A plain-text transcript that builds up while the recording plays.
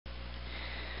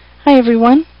Hi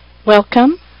everyone,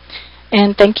 welcome,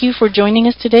 and thank you for joining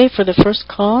us today for the first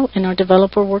call in our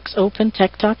developerWorksOpen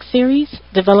Tech Talk series.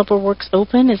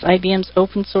 developerWorksOpen is IBM's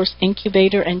open source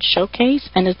incubator and showcase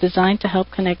and is designed to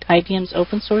help connect IBM's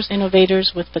open source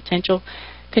innovators with potential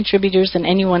contributors and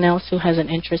anyone else who has an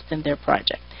interest in their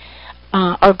project.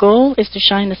 Our goal is to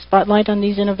shine a spotlight on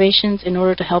these innovations in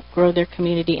order to help grow their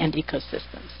community and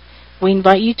ecosystems. We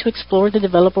invite you to explore the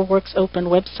developerWorksOpen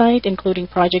website, including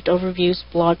project overviews,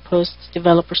 blog posts,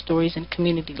 developer stories, and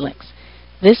community links.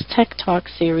 This Tech Talk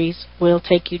series will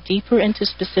take you deeper into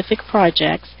specific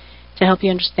projects to help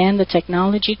you understand the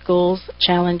technology, goals,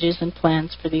 challenges, and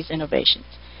plans for these innovations.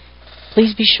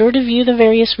 Please be sure to view the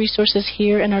various resources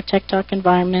here in our Tech Talk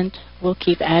environment. We'll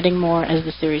keep adding more as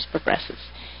the series progresses.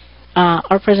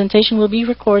 Our presentation will be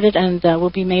recorded and will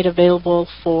be made available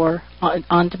for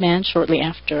on demand shortly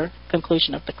after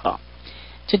conclusion of the call.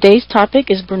 Today's topic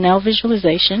is Brunel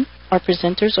visualization. Our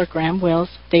presenters are Graham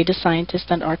Wells, data scientist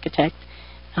and architect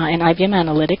in IBM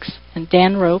Analytics, and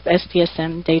Dan Rope,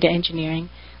 SDSM, data engineering,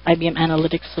 IBM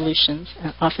Analytics Solutions,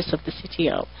 Office of the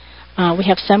CTO. We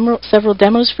have several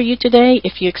demos for you today.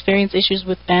 If you experience issues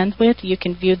with bandwidth, you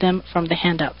can view them from the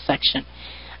handout section.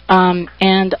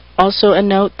 And also a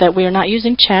note that we are not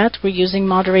using chat, we're using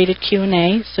moderated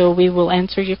Q&A, so we will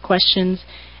answer your questions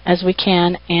as we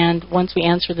can, and once we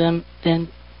answer them, then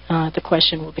the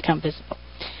question will become visible.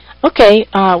 Okay,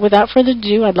 without further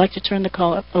ado, I'd like to turn the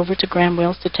call over to Graham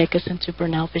Wells to take us into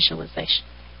Brunel visualization.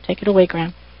 Take it away,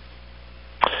 Graham.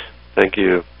 Thank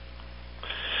you.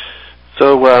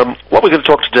 So what we're going to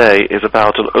talk today is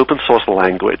about an open source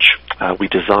language we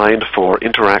designed for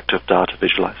interactive data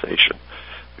visualization.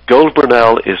 The goal of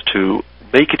Brunel is to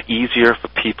make it easier for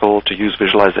people to use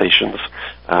visualizations,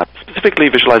 specifically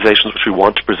visualizations which we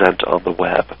want to present on the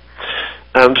web.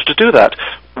 And to do that,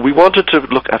 we wanted to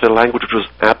look at a language which was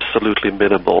absolutely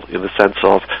minimal in the sense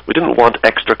of we didn't want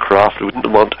extra craft, we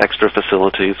didn't want extra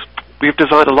facilities. We've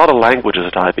designed a lot of languages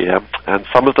at IBM, and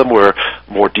some of them were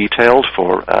more detailed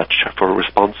for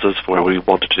responses where we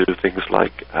wanted to do things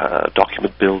like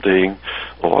document building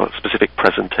or specific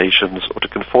presentations or to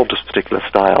conform to particular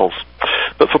styles.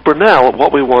 But for Brunel,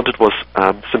 what we wanted was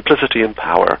simplicity and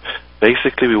power.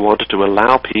 Basically, we wanted to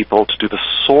allow people to do the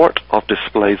sort of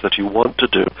displays that you want to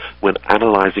do when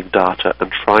analyzing data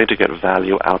and trying to get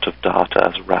value out of data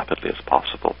as rapidly as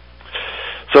possible.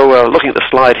 So looking at the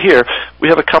slide here, we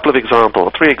have a couple of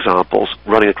examples, 3 examples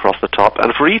running across the top,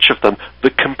 and for each of them, the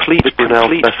complete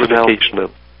Brunel specification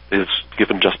is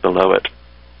given just below it.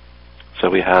 So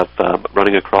we have,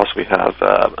 running across, we have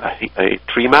a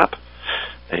tree map,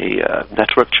 a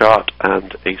network chart,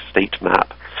 and a state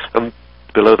map. And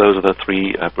below those are the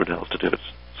 3 Brunels to do it.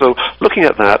 So looking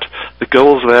at that, the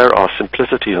goals there are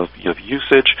simplicity of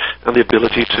usage and the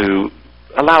ability to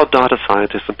allow data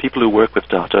scientists and people who work with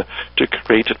data to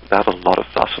create it without a lot of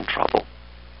fuss and trouble.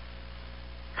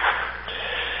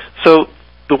 So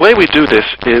the way we do this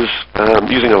is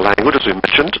using a language, as we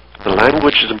mentioned. The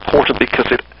language is important because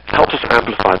it helps us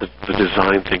amplify the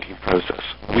design thinking process.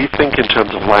 We think in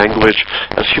terms of language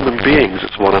as human beings.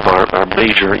 It's one of our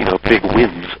major, big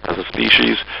wins as a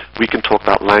species. We can talk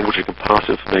about language, we can pass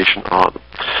information on.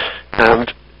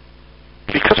 And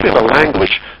because we have a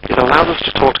language, it allows us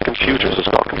to talk to computers as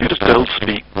well. Computers don't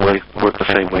work the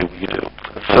same way we do.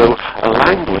 So a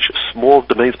language, a small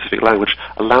domain-specific language,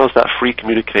 allows that free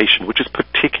communication, which is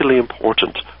particularly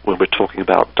important when we're talking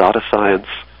about data science,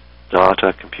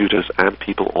 data, computers, and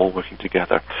people all working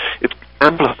together. It's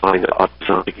amplifying our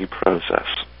design thinking process.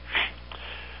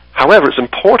 However, it's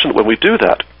important when we do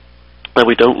that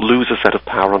we don't lose a set of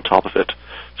power on top of it.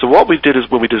 So what we did is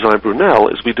when we designed Brunel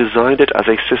is we designed it as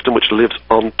a system which lives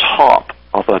on top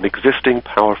of an existing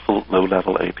powerful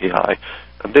low-level API.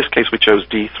 In this case, we chose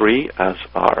D3 as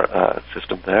our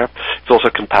system there. It's also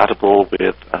compatible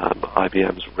with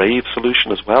IBM's Rave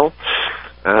solution as well.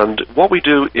 And what we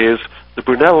do is the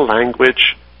Brunel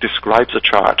language describes a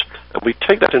chart, and we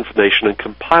take that information and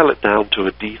compile it down to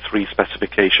a D3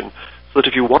 specification so that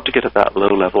if you want to get at that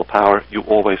low-level power, you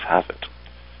always have it.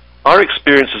 Our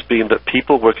experience has been that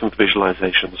people working with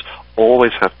visualizations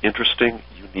always have interesting,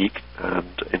 unique, and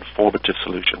informative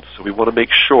solutions. So we want to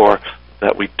make sure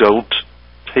that we don't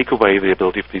take away the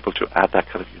ability for people to add that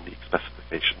kind of unique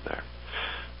specification there.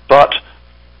 But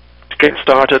to get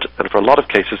started, and for a lot of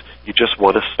cases, you just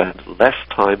want to spend less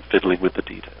time fiddling with the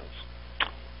details.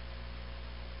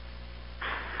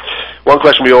 One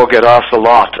question we all get asked a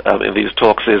lot in these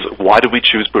talks is, why did we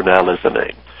choose Brunel as the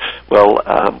name? Well,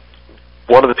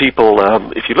 one of the people,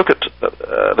 if you look at,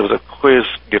 there was a quiz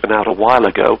given out a while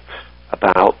ago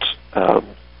about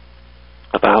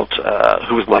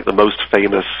who was like the most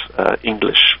famous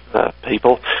English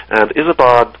people, and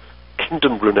Isabard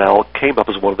Kingdom Brunel came up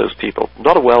as one of those people.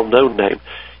 Not a well-known name.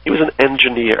 He was an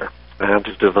engineer, and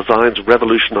his designs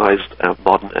revolutionized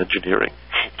modern engineering.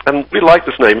 And we like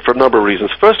this name for a number of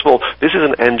reasons. First of all, this is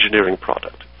an engineering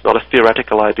product. It's not a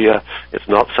theoretical idea. It's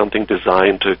not something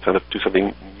designed to kind of do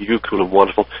something new, cool, and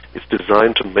wonderful. It's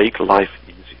designed to make life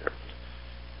easier.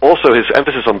 Also, his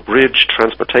emphasis on bridge,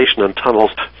 transportation, and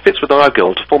tunnels fits with our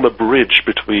goal to form a bridge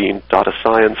between data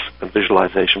science and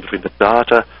visualization, between the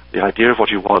data, the idea of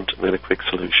what you want, and then a quick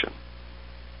solution.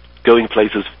 Going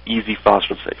places easy,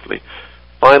 faster, and safely.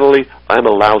 Finally, I'm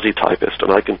a lousy typist,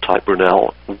 and I can type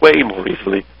Brunel way more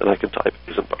easily than I can type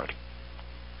Isambard.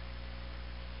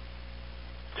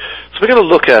 So we're going to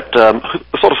look at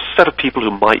a sort of set of people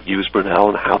who might use Brunel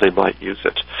and how they might use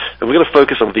it. And we're going to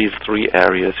focus on these three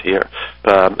areas here.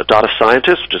 A data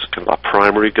scientist, which is kind of our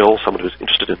primary goal, someone who's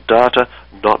interested in data,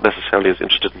 not necessarily as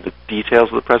interested in the details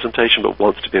of the presentation, but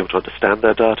wants to be able to understand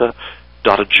their data.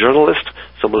 Data journalist,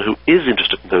 someone who is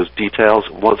interested in those details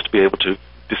and wants to be able to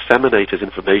disseminate his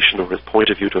information or his point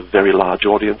of view to a very large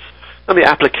audience. And the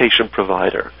application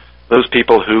provider, those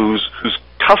people whose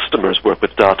customers work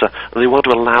with data and they want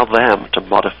to allow them to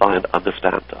modify and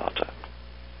understand data.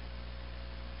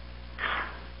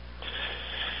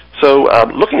 So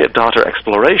looking at data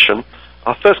exploration,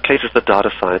 our first case is the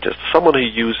data scientist, someone who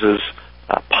uses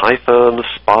Python,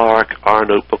 Spark, R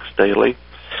notebooks daily,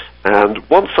 and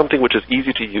wants something which is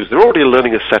easy to use. They're already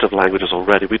learning a set of languages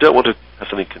already. We don't want to have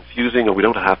something confusing, or we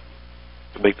don't have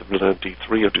to make them learn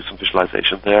D3 or do some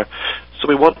visualization there. So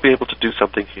we want to be able to do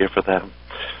something here for them.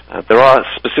 There are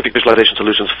specific visualization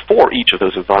solutions for each of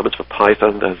those environments. For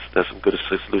Python, there's some good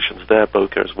solutions there.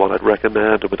 Bokeh is one I'd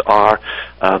recommend. And with R,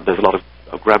 there's a lot of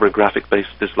grammar and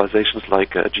graphic-based visualizations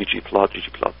like ggplot,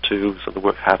 ggplot2, some of the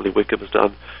work Hadley Wickham has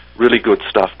done. Really good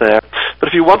stuff there. But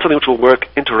if you want something which will work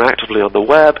interactively on the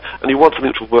web, and you want something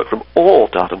which will work from all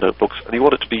data notebooks, and you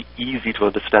want it to be easy to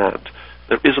understand,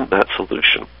 there isn't that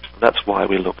solution. That's why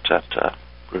we looked at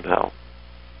Brunel.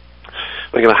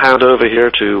 I'm going to hand over here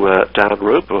to Dan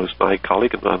Rope, who is my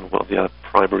colleague and one of the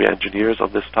primary engineers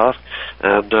on this task,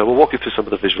 and we'll walk you through some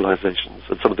of the visualizations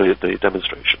and some of the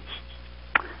demonstrations.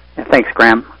 Yeah, thanks,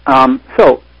 Graham.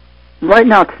 So right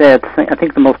now today, I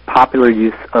think the most popular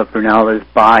use of Brunel is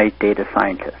by data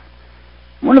scientists.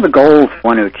 One of the goals we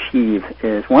want to achieve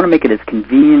is we want to make it as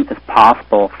convenient as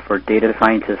possible for data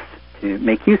scientists to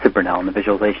make use of Brunel and the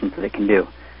visualizations that it can do.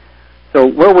 So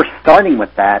where we're starting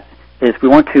with that is we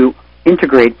want to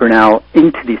integrate Brunel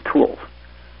into these tools.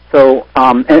 So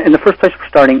and the first place we're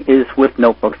starting is with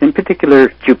notebooks, in particular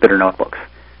Jupyter notebooks.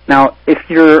 Now, if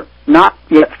you're not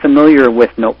yet familiar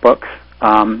with notebooks,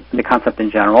 the concept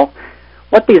in general,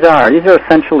 what these are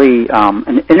essentially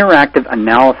an interactive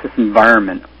analysis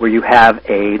environment where you have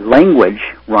a language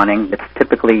running that's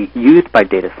typically used by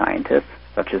data scientists,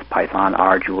 such as Python,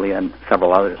 R, Julia, and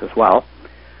several others as well.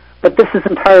 But this is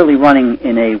entirely running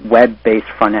in a web-based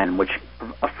front end, which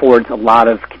affords a lot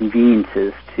of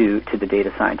conveniences to the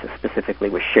data scientists, specifically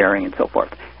with sharing and so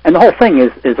forth. And the whole thing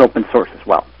is open source as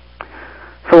well.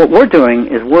 So what we're doing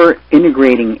is we're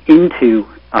integrating into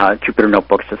Jupyter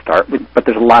Notebooks to start with, but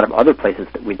there's a lot of other places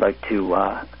that we'd like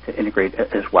to integrate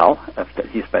as well,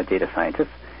 that's used by data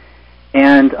scientists.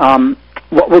 And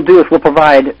what we'll do is we'll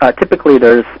provide, typically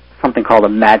there's something called a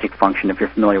magic function, if you're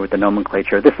familiar with the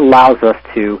nomenclature. This allows us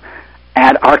to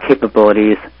add our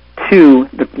capabilities to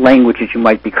the languages you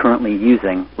might be currently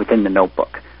using within the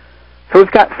notebook. So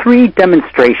we've got 3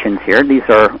 demonstrations here.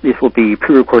 These will be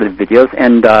pre-recorded videos.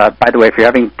 And by the way, if you're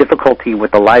having difficulty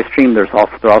with the live stream, there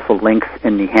are also links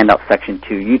in the handout section to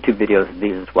YouTube videos of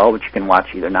these as well, which you can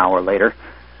watch either now or later.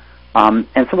 And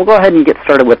so we'll go ahead and get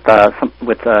started with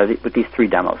these 3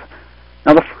 demos.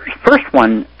 Now the first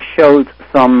one shows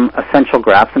some essential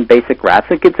graphs and basic graphs.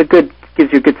 It gives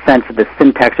you a good sense of the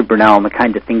syntax of Brunel and the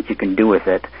kind of things you can do with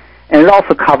it. And it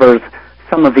also covers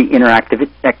some of the interactive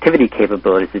activity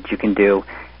capabilities that you can do,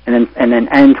 and then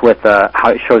ends with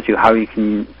how it shows you how you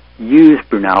can use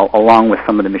Brunel along with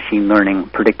some of the machine learning,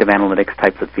 predictive analytics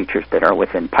types of features that are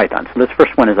within Python. So this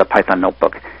first one is a Python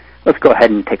notebook. Let's go ahead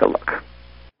and take a look.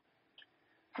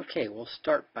 Okay, we'll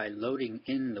start by loading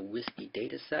in the WSGI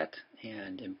dataset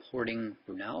and importing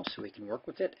Brunel so we can work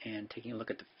with it and taking a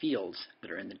look at the fields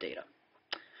that are in the data.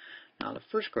 Now the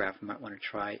first graph we might want to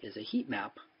try is a heat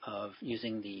map of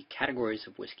using the categories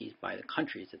of whiskeys by the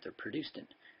countries that they're produced in.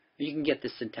 You can get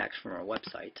this syntax from our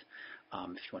website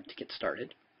if you want to get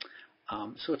started.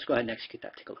 So let's go ahead and execute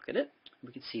that, take a look at it.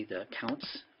 We can see the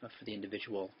counts for the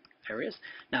individual areas.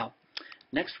 Now,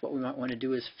 next what we might want to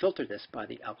do is filter this by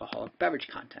the alcoholic beverage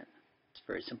content. It's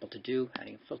very simple to do,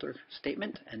 adding a filter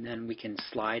statement, and then we can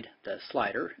slide the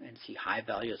slider and see high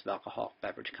values of alcoholic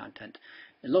beverage content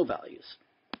and low values.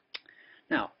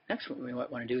 Now, next what we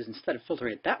might want to do is, instead of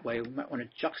filtering it that way, we might want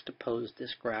to juxtapose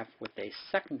this graph with a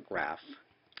second graph.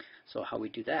 So how we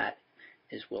do that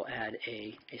is we'll add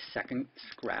a second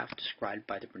graph described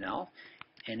by the Brunel.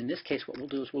 And in this case, what we'll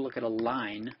do is we'll look at a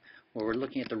line where we're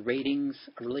looking at the ratings,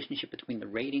 a relationship between the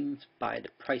ratings by the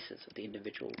prices of the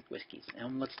individual whiskeys.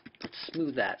 And let's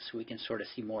smooth that so we can sort of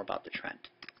see more about the trend.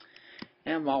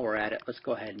 And while we're at it, let's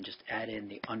go ahead and just add in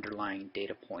the underlying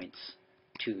data points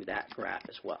to that graph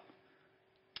as well.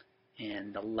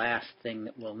 And the last thing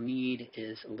that we'll need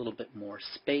is a little bit more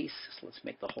space. So let's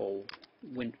make the whole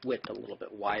width a little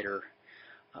bit wider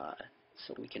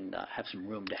so we can have some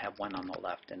room to have one on the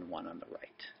left and one on the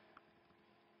right.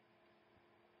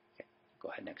 Okay, go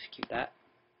ahead and execute that.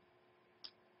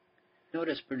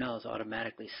 Notice Brunel has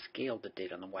automatically scaled the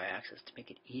data on the y-axis to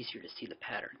make it easier to see the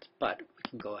patterns, but we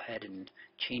can go ahead and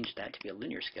change that to be a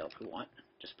linear scale if we want,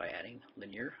 just by adding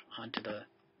linear onto the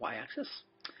y-axis.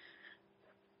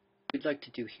 What we'd like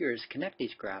to do here is connect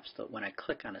these graphs so that when I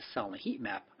click on a cell in the heat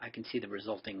map, I can see the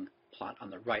resulting plot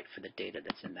on the right for the data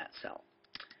that's in that cell.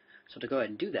 So to go ahead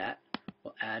and do that,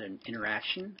 we'll add an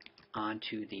interaction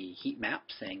onto the heat map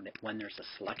saying that when there's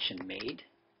a selection made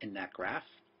in that graph,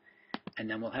 and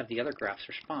then we'll have the other graphs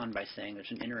respond by saying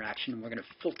there's an interaction, and we're going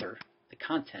to filter the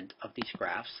content of these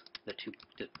graphs, the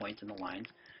points and the lines,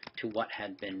 to what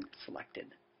had been selected.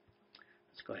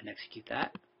 Let's go ahead and execute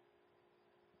that.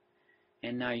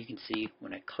 And now you can see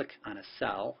when I click on a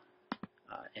cell,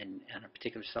 and on a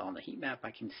particular cell on the heat map,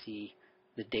 I can see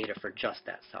the data for just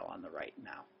that cell on the right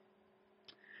now.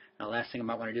 Now, the last thing I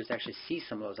might want to do is actually see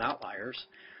some of those outliers,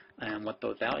 and what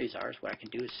those values are. Is what I can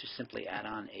do is just simply add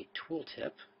on a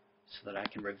tooltip so that I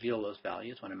can reveal those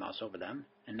values when I mouse over them.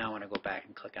 And now when I go back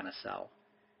and click on a cell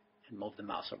and move the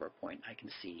mouse over a point, I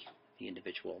can see the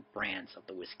individual brands of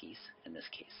the whiskeys in this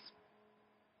case.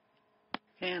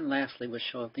 And lastly, we'll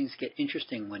show things get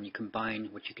interesting when you combine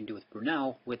what you can do with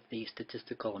Brunel with the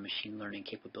statistical and machine learning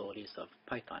capabilities of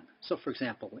Python. So for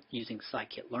example, using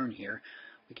scikit-learn here,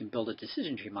 we can build a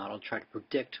decision tree model to try to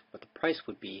predict what the price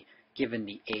would be given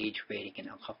the age, rating, and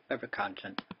alcoholic beverage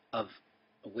content of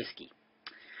a whiskey.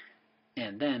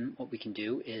 And then what we can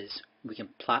do is we can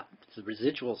plot the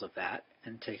residuals of that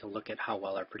and take a look at how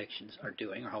well our predictions are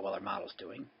doing or how well our model is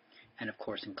doing. And of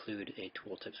course include a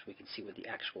tooltip so we can see what the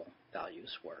actual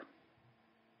values were.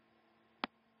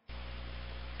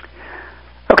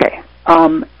 Okay,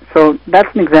 so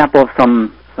that's an example of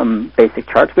some basic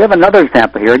charts. We have another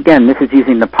example here. Again, this is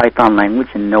using the Python language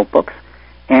in notebooks.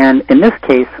 And in this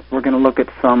case, we're going to look at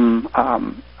some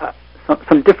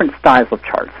different styles of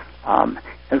charts.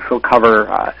 This will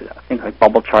cover things like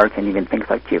bubble charts and even things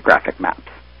like geographic maps.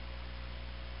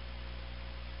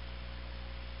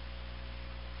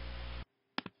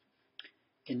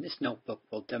 In this notebook,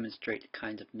 we'll demonstrate the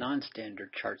kinds of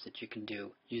non-standard charts that you can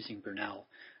do using Brunel.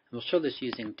 And we'll show this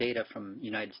using data from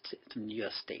the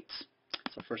US states.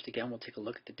 So first again, we'll take a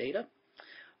look at the data,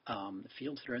 the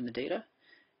fields that are in the data,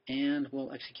 and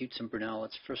we'll execute some Brunel.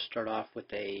 Let's first start off with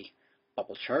a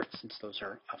bubble chart, since those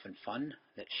are often fun,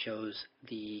 that shows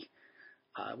the,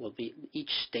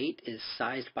 each state is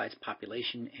sized by its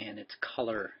population and its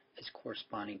color is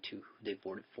corresponding to who they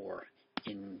voted for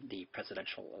in the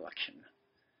presidential election.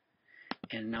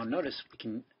 And now notice we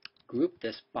can group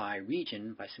this by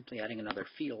region by simply adding another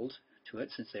field to it,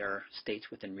 since there are states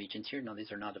within regions here. Now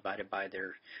these are now divided by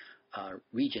their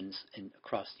regions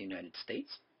across the United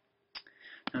States.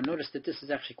 Now notice that this is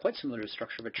actually quite similar to the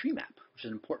structure of a tree map, which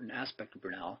is an important aspect of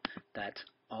Brunel, that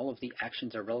all of the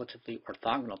actions are relatively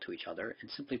orthogonal to each other, and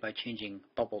simply by changing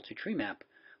bubble to tree map,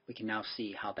 we can now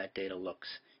see how that data looks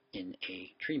in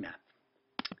a tree map.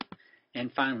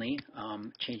 And finally,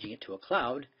 changing it to a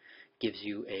cloud gives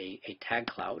you a tag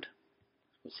cloud.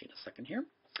 We'll see in a second here.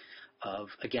 Of,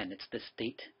 again, it's the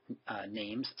state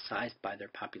names sized by their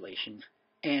population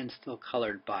and still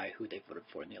colored by who they voted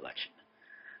for in the election.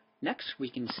 Next,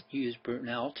 we can use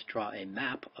Brunel to draw a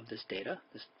map of this data.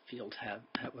 This field have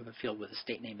a field with a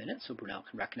state name in it, so Brunel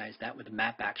can recognize that with a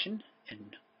map action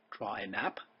and draw a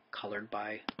map colored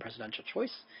by presidential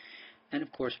choice. And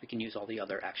of course, we can use all the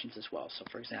other actions as well. So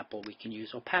for example, we can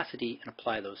use opacity and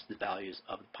apply those to the values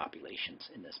of the populations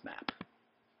in this map.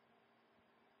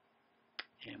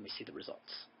 And we see the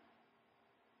results.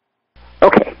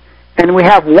 Okay, and we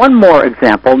have one more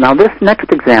example. Now this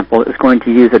next example is going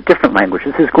to use a different language.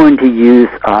 This is going to use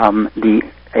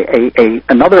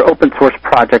another open source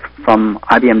project from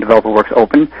IBM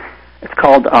developerWorksOpen. It's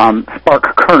called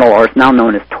Spark Kernel, or it's now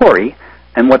known as Tori.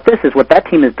 And what that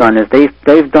team has done is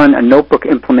they've done a notebook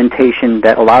implementation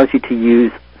that allows you to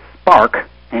use Spark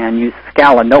and use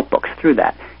Scala notebooks through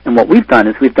that. And what we've done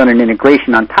is we've done an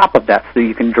integration on top of that so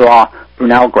you can draw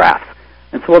Brunel graphs.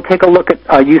 And so we'll take a look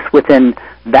at use within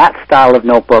that style of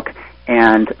notebook,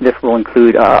 and this will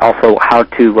include also how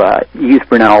to use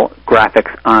Brunel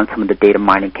graphics on some of the data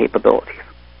mining capabilities.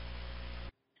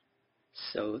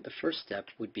 So the first step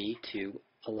would be to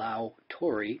allow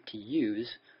Tori to use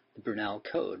the Brunel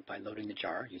code by loading the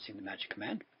jar using the magic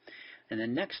command. And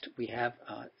then next we have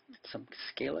some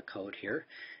Scala code here.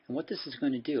 And what this is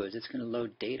going to do is it's going to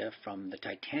load data from the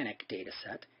Titanic data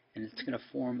set, and it's going to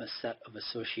form a set of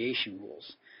association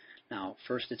rules. Now,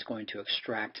 first it's going to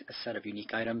extract a set of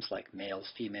unique items like males,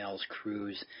 females,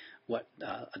 crews, what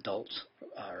adults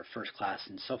are first class,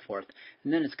 and so forth.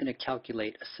 And then it's going to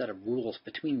calculate a set of rules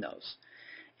between those.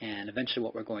 And eventually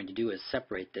what we're going to do is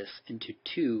separate this into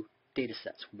two data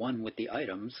sets, one with the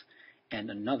items and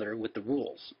another with the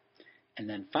rules. And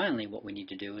then finally what we need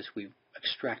to do is we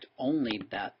extract only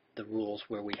the rules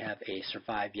where we have a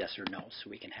survive yes or no, so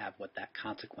we can have what that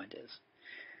consequent is.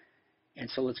 And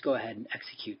so let's go ahead and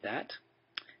execute that.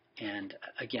 And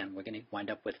again, we're going to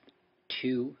wind up with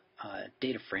two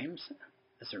data frames,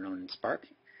 as they're known in Spark.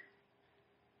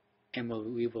 And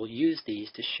we will use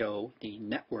these to show the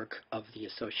network of the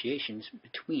associations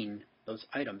between those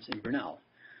items in Brunel.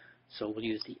 So we'll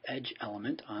use the edge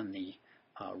element on the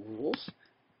rules,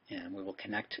 and we will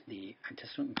connect the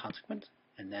antecedent and consequent,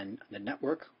 and then the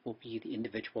network will be the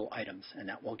individual items, and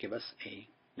that will give us a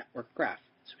network graph,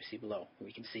 as we see below.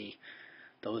 We can see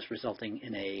those resulting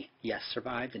in a yes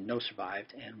survived and no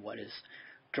survived, and what is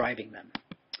driving them.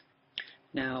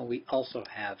 Now we also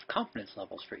have confidence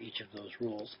levels for each of those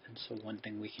rules, and so one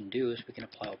thing we can do is we can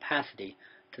apply opacity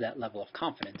to that level of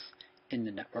confidence in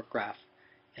the network graph,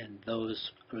 and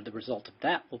the result of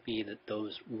that will be that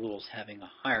those rules having a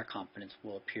higher confidence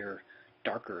will appear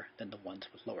darker than the ones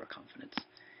with lower confidence.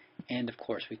 And of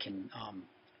course we can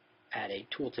add a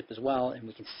tooltip as well, and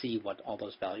we can see what all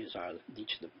those values are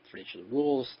for each of the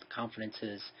rules, the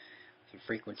confidences, the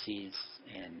frequencies,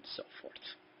 and so forth.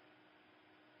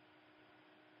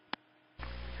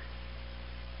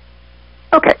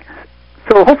 Okay,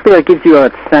 so hopefully that gives you a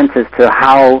sense as to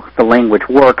how the language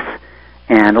works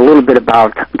and a little bit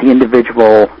about the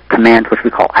individual commands, which we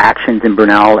call actions in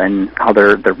Brunel, and how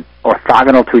they're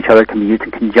orthogonal to each other, can be used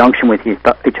in conjunction with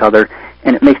each other,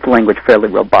 and it makes the language fairly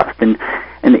robust. And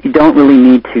that you don't really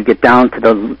need to get down to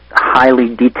the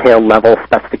highly detailed level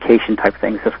specification type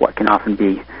things as what can often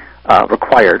be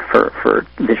required for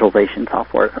visualization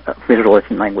software,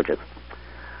 visualization languages.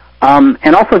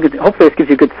 And also, hopefully, this gives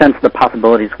you a good sense of the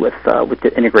possibilities with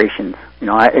the integrations. You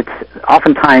know, it's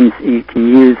oftentimes you can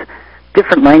use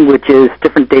different languages,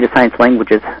 different data science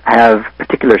languages have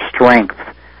particular strengths,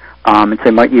 and so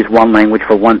you might use one language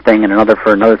for one thing and another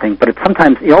for another thing. But it's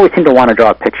sometimes you always seem to want to draw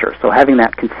a picture. So having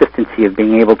that consistency of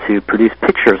being able to produce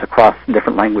pictures across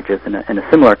different languages in a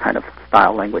similar kind of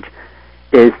style language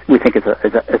we think is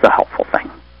a helpful thing.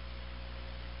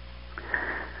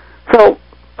 So.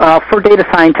 For data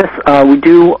scientists, we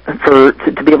do,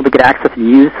 to be able to get access and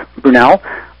use Brunel,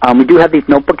 we do have these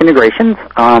notebook integrations.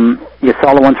 You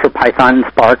saw the ones for Python and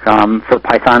Spark. For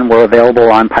Python, we're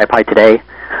available on PyPy today.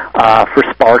 For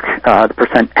Spark, the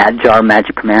 %addjar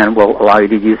magic command will allow you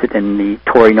to use it in the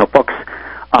Tori notebooks.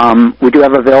 We do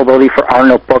have availability for our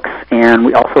notebooks, and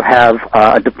we also have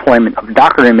a deployment of a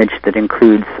Docker image that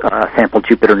includes a sample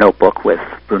Jupyter notebook with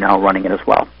Brunel running it as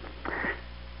well.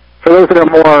 For those that are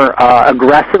more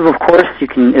aggressive, of course,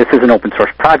 this is an open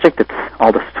source project.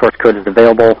 All the source code is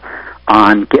available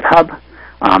on GitHub.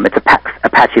 It's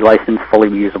Apache licensed, fully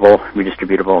reusable,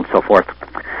 redistributable, and so forth.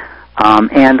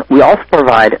 And we also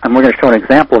provide, and we're going to show an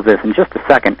example of this in just a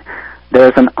second,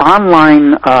 there's an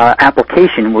online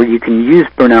application where you can use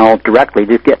Brunel directly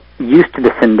to get used to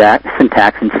the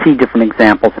syntax and see different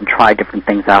examples and try different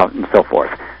things out and so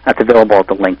forth. That's available at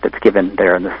the link that's given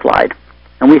there in the slide.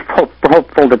 And we're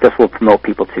hopeful that this will promote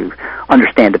people to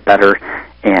understand it better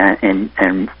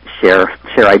and share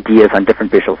ideas on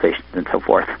different visualizations and so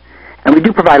forth. And we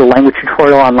do provide a language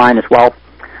tutorial online as well.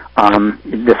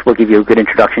 This will give you a good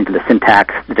introduction to the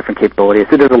syntax, the different capabilities.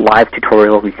 It is a live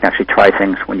tutorial. You can actually try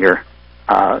things when you're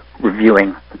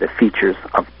reviewing the features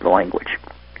of the language.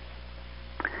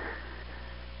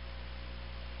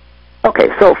 Okay,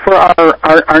 so for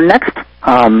our next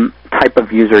type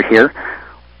of user here,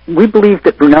 we believe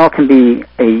that Brunel can be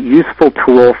a useful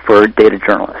tool for data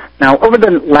journalists. Now, over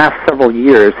the last several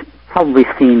years, you've probably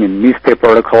seen in newspaper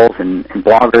articles and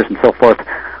bloggers and so forth,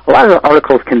 a lot of the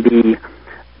articles can be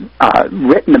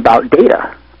written about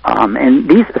data. And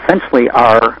these essentially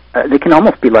are, they can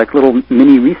almost be like little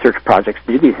mini research projects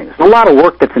to do these things. There's a lot of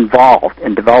work that's involved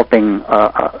in developing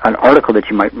an article that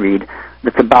you might read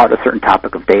that's about a certain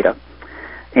topic of data.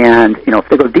 And, if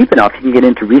they go deep enough, you can get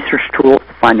into research tools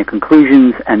to find the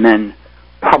conclusions and then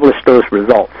publish those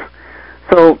results.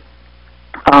 So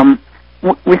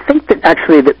we think that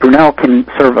actually that Brunel can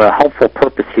serve a helpful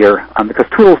purpose here because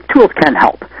tools can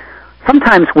help.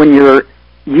 Sometimes when you're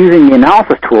using the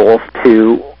analysis tools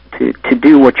to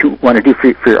do what you want to do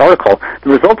for your article, the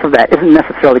results of that isn't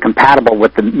necessarily compatible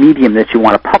with the medium that you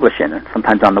want to publish in,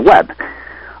 sometimes on the web.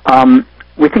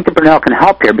 We think that Brunel can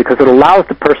help here because it allows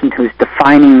the person who's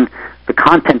defining the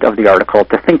content of the article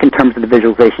to think in terms of the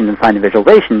visualization and find the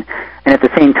visualization, and at the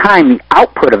same time, the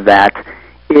output of that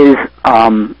is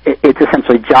it's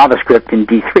essentially JavaScript in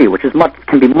D3, which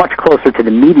can be much closer to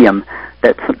the medium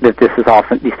that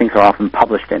these things are often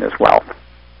published in as well.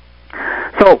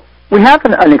 So we have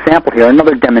an example here,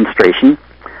 another demonstration.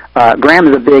 Graham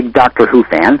is a big Doctor Who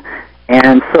fan,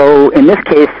 and so in this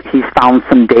case, he's found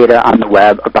some data on the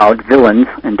web about villains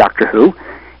in Doctor Who,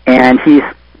 and he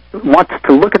wants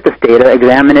to look at this data,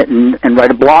 examine it, and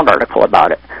write a blog article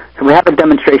about it. So we have a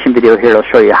demonstration video here that'll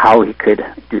show you how he could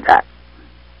do that.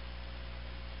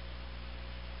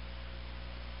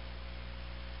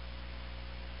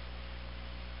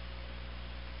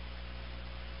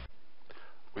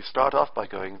 We start off by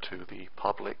going to the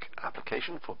public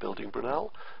application for building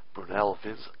Brunel,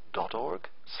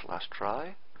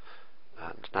 brunelviz.org/try.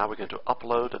 And now we're going to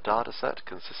upload a data set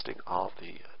consisting of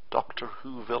the Doctor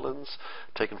Who villains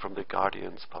taken from the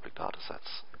Guardian's public data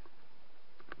sets.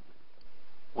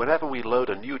 Whenever we load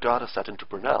a new data set into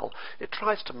Brunel, it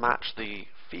tries to match the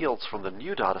fields from the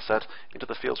new data set into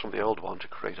the fields from the old one to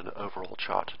create an overall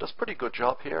chart. It does a pretty good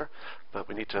job here, but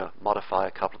we need to modify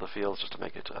a couple of the fields just to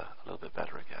make it a little bit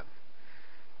better again.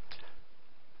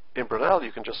 In Brunel,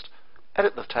 you can just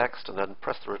edit the text and then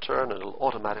press the return, and it'll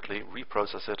automatically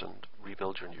reprocess it and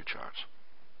rebuild your new chart.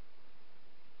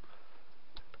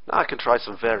 Now I can try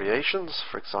some variations,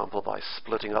 for example by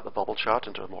splitting up the bubble chart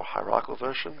into a more hierarchical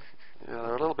version.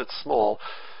 They're a little bit small.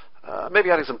 Maybe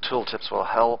adding some tooltips will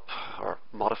help, or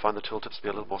modifying the tooltips to be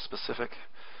a little more specific.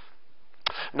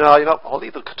 No, I'll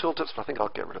leave the tooltips, but I think I'll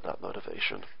get rid of that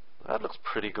motivation. That looks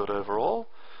pretty good overall.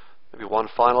 Maybe one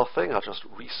final thing, I'll just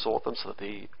resort them so that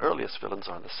the earliest villains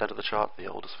are in the center of the chart, the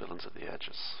oldest villains at the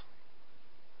edges.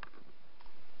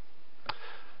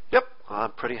 Yep,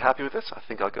 I'm pretty happy with this. I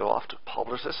think I'll go off to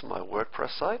publish this on my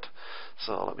WordPress site.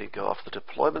 So let me go off the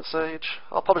deployment stage.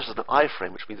 I'll publish this as an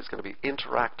iframe, which means it's going to be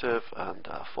interactive and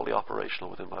fully operational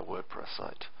within my WordPress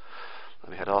site.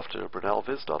 Let me head off to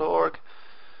brunelviz.org.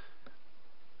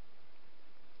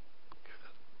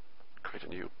 Create a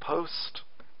new post.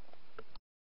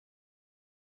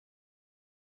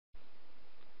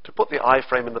 To put the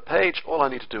iframe in the page, all I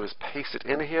need to do is paste it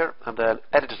in here and then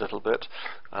edit it a little bit.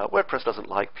 WordPress doesn't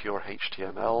like pure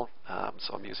HTML,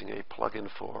 so I'm using a plugin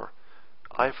for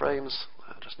iframes.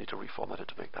 I just need to reformat it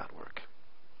to make that work.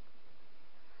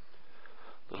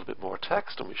 A little bit more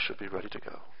text and we should be ready to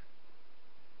go.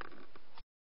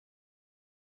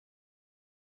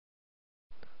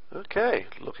 Okay,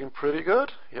 looking pretty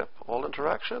good. Yep, all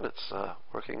interaction. It's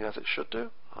working as it should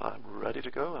do. I'm ready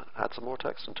to go and add some more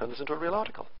text and turn this into a real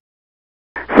article.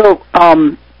 So,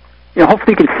 hopefully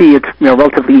you can see it's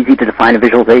relatively easy to define a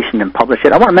visualization and publish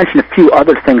it. I want to mention a few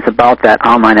other things about that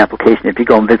online application if you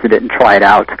go and visit it and try it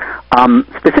out.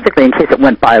 Specifically, in case it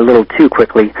went by a little too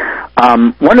quickly,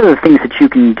 one of the things that you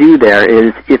can do there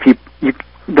is if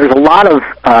there's a lot of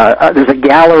there's a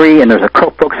gallery and there's a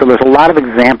cookbook, so there's a lot of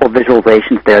example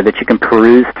visualizations there that you can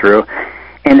peruse through.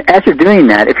 And as you're doing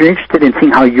that, if you're interested in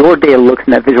seeing how your data looks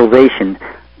in that visualization,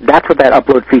 that's what that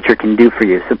upload feature can do for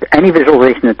you. So any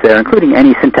visualization that's there, including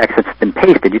any syntax that's been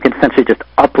pasted, you can essentially just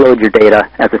upload your data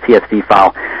as a CSV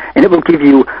file, and it will give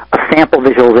you a sample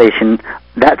visualization,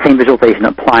 that same visualization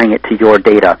applying it to your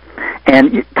data.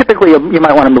 And typically you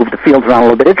might want to move the fields around a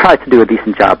little bit. It tries to do a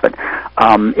decent job, but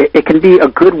it can be a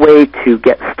good way to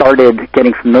get started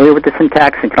getting familiar with the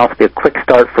syntax, and can also be a quick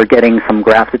start for getting some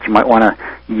graphs that you might want to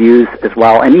use as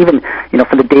well. And even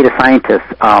for the data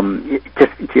scientists,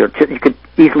 you could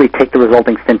easily take the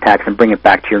resulting syntax and bring it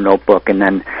back to your notebook and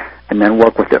then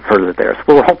work with it further there.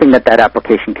 So we're hoping that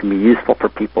application can be useful for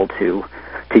people to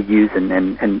use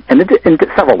in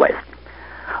several ways.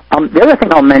 The other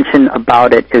thing I'll mention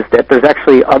about it is that there's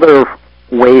actually other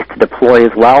ways to deploy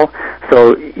as well.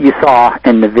 So you saw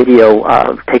in the video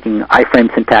taking iframe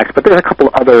syntax, but there's a couple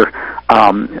other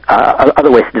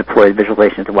ways to deploy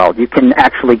visualization as well. You can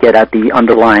actually get at the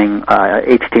underlying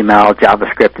HTML,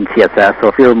 JavaScript, and CSS. So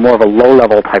if you're more of a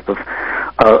low-level type of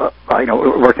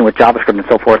working with JavaScript and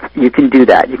so forth, you can do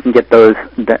that. You can get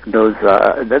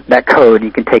that code.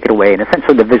 You can take it away, and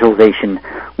essentially the visualization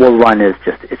will run as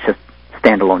just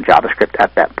standalone JavaScript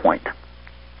at that point.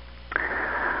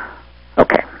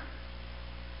 Okay.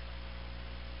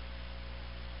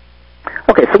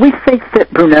 Okay, so we think that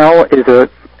Brunel is a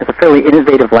fairly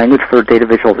innovative language for data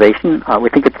visualization. We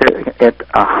think it's at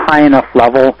a high enough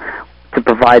level to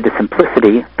provide the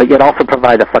simplicity, but yet also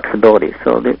provide the flexibility.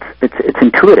 So it's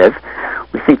intuitive.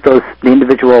 We think the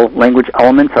individual language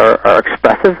elements are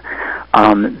expressive.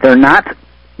 They're not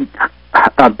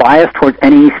biased towards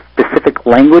any specific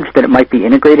language that it might be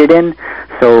integrated in.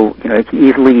 So you can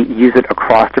easily use it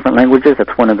across different languages.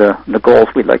 That's one of the goals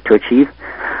we'd like to achieve.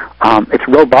 It's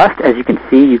robust, as you can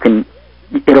see.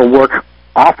 It'll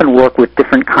often work with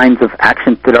different kinds of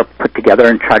actions that are put together,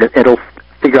 and it'll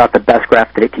figure out the best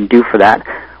graph that it can do for that.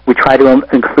 We try to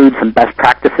include some best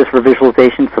practices for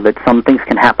visualization so that some things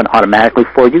can happen automatically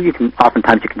for you.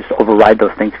 Oftentimes you can just override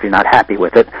those things if you're not happy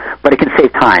with it, but it can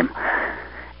save time.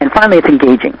 And finally, it's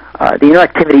engaging. The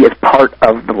interactivity is part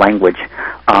of the language,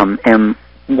 and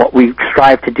what we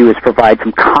strive to do is provide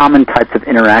some common types of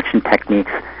interaction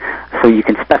techniques so you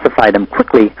can specify them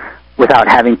quickly without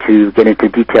having to get into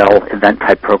detailed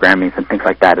event-type programming and things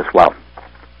like that as well.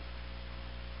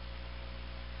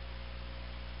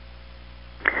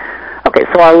 Okay,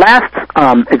 so our last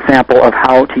example of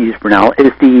how to use Brunel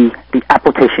is the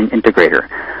application integrator.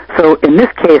 So in this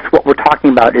case, what we're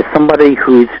talking about is somebody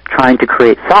who's trying to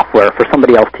create software for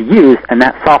somebody else to use, and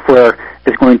that software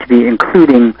is going to be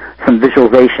including some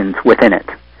visualizations within it.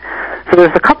 So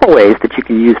there's a couple ways that you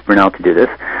can use Brunel to do this.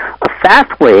 A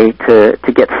fast way to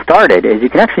get started is you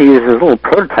can actually use a little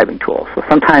prototyping tool. So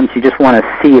sometimes you just want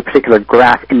to see a particular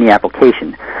graph in the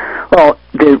application. Well,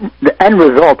 the end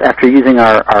result after using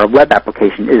our web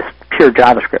application is pure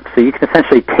JavaScript. So you can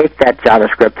essentially take that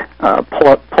JavaScript,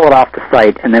 pull it off the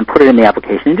site, and then put it in the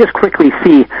application, and just quickly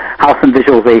see how some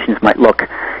visualizations might look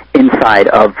inside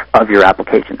of your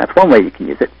application. That's one way you can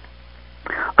use it.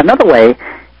 Another way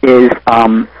is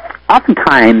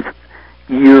oftentimes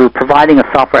you're providing a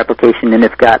software application and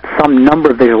it's got some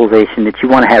number of visualization that you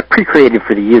want to have pre-created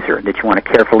for the user, that you want to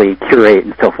carefully curate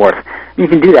and so forth. You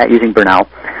can do that using Brunel.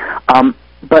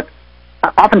 But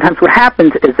oftentimes what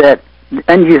happens is that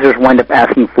end users wind up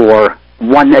asking for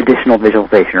one additional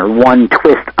visualization or one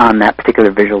twist on that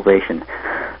particular visualization.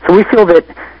 So we feel that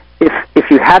if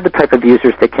you have the type of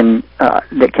users that can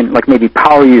like maybe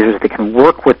power users that can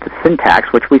work with the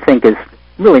syntax, which we think is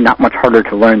really not much harder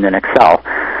to learn than Excel,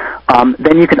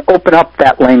 then you can open up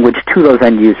that language to those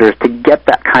end users to get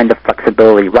that kind of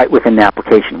flexibility right within the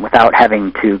application without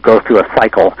having to go through a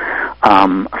cycle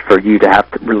for you to have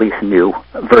to release a new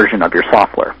version of your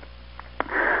software.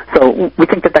 So we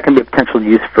think that can be a potential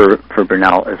use for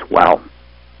Brunel as well.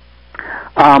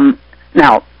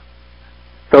 Now,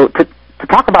 so to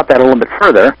talk about that a little bit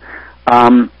further,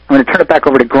 I'm going to turn it back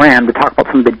over to Graham to talk about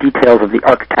some of the details of the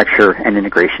architecture and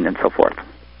integration and so forth.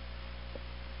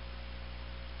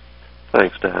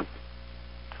 Thanks, Dan.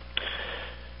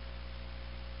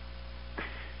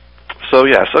 So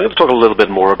I'm going to talk a little bit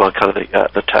more about kind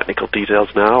of the technical details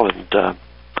now. And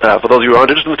for those of you who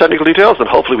aren't interested in the technical details, then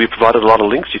hopefully we provided a lot of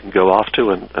links you can go off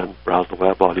to and browse the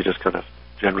web while you just kind of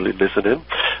generally listen in.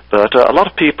 But a lot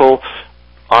of people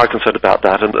are concerned about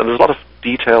that, and there's a lot of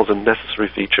details and necessary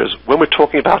features. When we're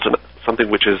talking about something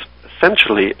which is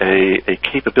essentially a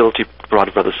capability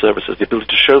provided by the services, the ability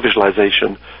to show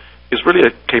visualization is really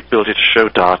a capability to show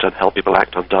data and help people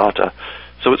act on data.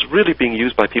 So it's really being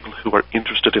used by people who are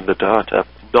interested in the data,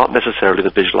 not necessarily the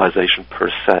visualization per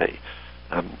se.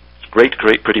 Great,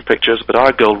 pretty pictures, but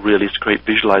our goal really is to create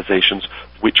visualizations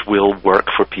which will work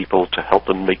for people to help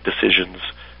them make decisions,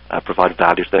 provide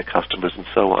value to their customers, and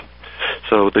so on.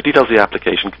 So the details of the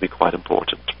application can be quite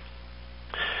important.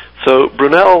 So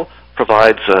Brunel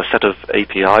provides a set of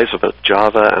APIs for both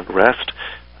Java and REST.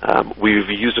 We've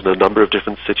used it in a number of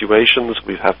different situations.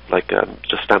 We have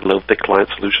just standalone thick client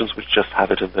solutions which just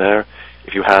have it in there.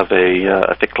 If you have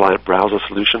a thick client browser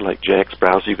solution like JX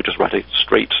Browser, you could just write a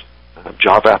straight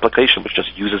Java application which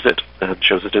just uses it and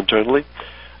shows it internally.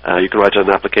 You can write an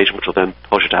application which will then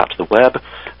push it out to the web.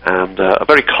 And a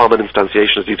very common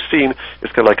instantiation, as you've seen,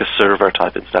 is kind of like a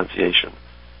server-type instantiation.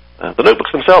 The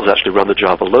notebooks themselves actually run the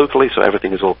Java locally, so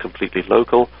everything is all completely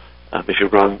local. If you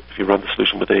run the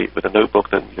solution with a notebook,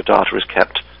 then your data is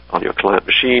kept on your client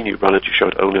machine. You run it, you show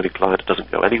it only on your client. It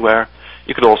doesn't go anywhere.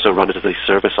 You can also run it as a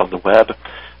service on the web.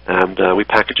 And we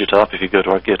package it up. If you go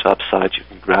to our GitHub site, you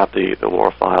can grab the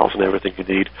WAR files and everything you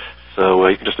need. So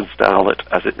you can just install it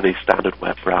as in a standard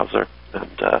web browser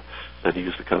and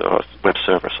use the kind of web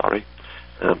server,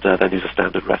 and then use the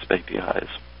standard REST APIs.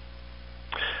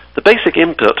 The basic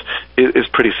input is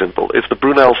pretty simple. It's the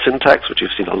Brunel syntax, which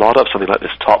you've seen a lot of, something like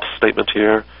this top statement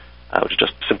here, which is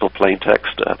just simple plain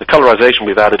text. The colorization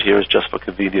we've added here is just for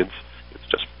convenience. It's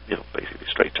just basically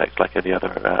straight text like any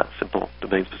other simple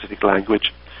domain-specific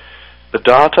language. The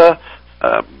data,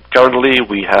 currently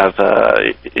we have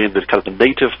in the kind of the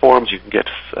native forms, you can get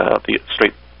the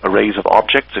straight arrays of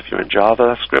objects if you're in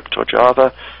JavaScript or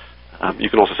Java. You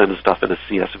can also send the stuff in as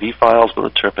CSV files. We'll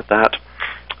interpret that.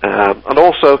 And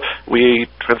also, we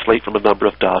translate from a number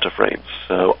of data frames.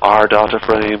 So R data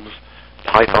frames,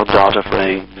 Python data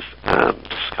frames, and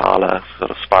Scala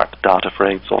sort of Spark data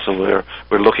frames. Also, we're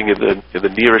looking in the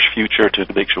nearish future to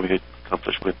make sure we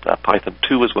accomplish with Python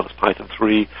 2 as well as Python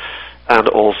 3, and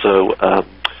also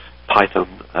Python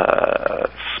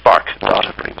Spark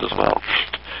data frames as well.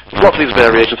 Lots of these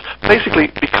variations. Basically,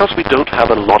 because we don't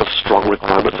have a lot of strong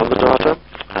requirements on the data,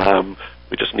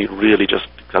 we just need really just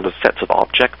kind of sets of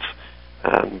objects,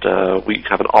 and we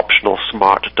have an optional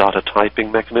smart data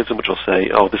typing mechanism which will say,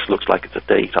 oh, this looks like it's a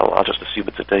date. I'll just assume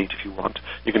it's a date if you want.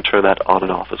 You can turn that on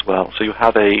and off as well. So you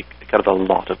have a kind of a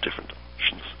lot of different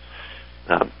options.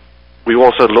 We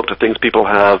also looked at things. People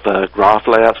have graph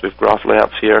layouts. We have graph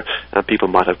layouts here, and people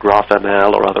might have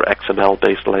GraphML or other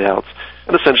XML-based layouts.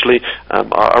 And essentially,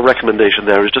 our recommendation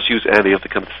there is just use any of the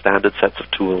kind of standard sets of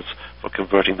tools for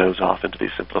converting those off into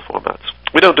these simpler formats.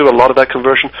 We don't do a lot of that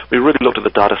conversion. We really looked at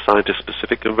the data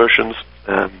scientist-specific conversions,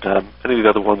 and any of the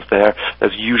other ones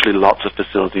there's usually lots of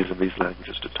facilities in these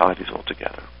languages to tie these all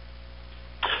together.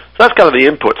 So that's kind of the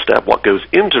input step, what goes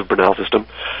into the Brunel system.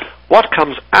 What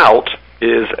comes out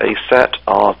is a set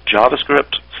of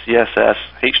JavaScript, CSS,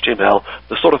 HTML,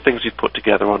 the sort of things you put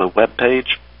together on a web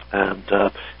page,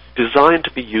 and designed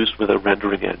to be used with a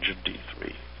rendering engine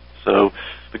D3. So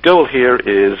the goal here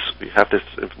is we have this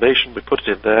information, we put it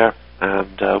in there,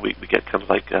 and we get kind of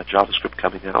like JavaScript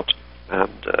coming out, and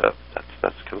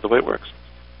that's kind of the way it works.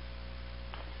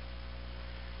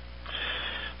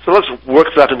 So let's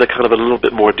work that into kind of a little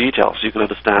bit more detail so you can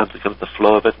understand the kind of the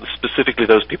flow of it, and specifically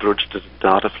those people who are interested in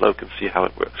data flow can see how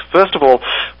it works. First of all,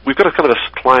 we've got a kind of a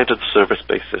client and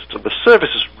service-based system. The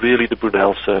service is really the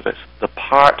Brunel service, the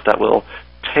part that will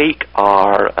take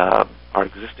our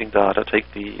existing data, take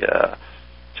the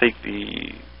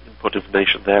input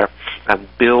information there, and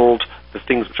build the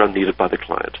things which are needed by the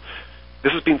client.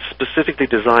 This has been specifically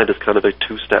designed as kind of a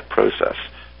two-step process.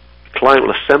 The client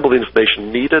will assemble the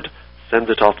information needed, send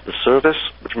it off to the service,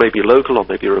 which may be local or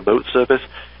maybe a remote service.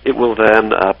 It will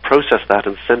then process that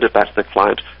and send it back to the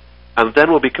client, and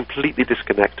then will be completely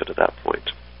disconnected at that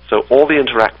point. So all the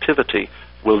interactivity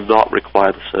will not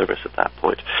require the service at that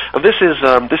point. And this is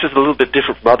a little bit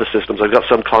different from other systems. I've got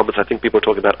some comments. I think people are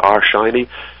talking about RShiny.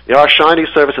 The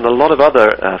RShiny service and a lot of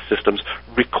other systems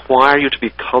require you to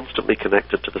be constantly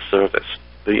connected to the service.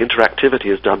 The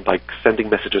interactivity is done by sending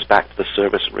messages back to the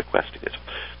service and requesting it.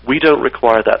 We don't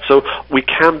require that. So we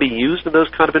can be used in those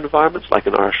kind of environments, like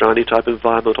an RShiny type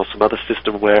environment or some other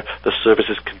system where the service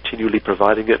is continually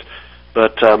providing it.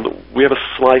 But we have a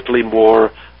slightly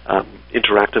more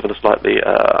interactive and a slightly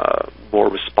more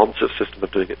responsive system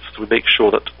of doing it. So we make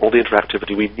sure that all the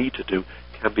interactivity we need to do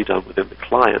can be done within the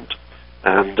client,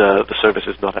 and the service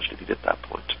is not actually needed at that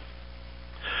point.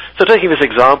 So taking this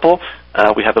example,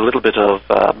 we have a little bit of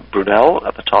Brunel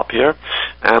at the top here,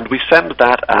 and we send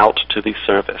that out to the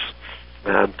service.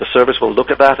 And the service will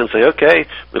look at that and say, okay,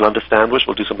 we'll understand this,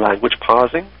 we'll do some language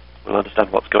parsing, we'll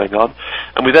understand what's going on,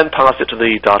 and we then pass it to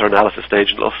the data analysis stage,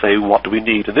 and it'll say, what do we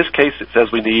need? In this case, it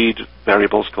says we need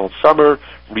variables called summer,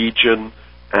 region,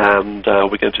 and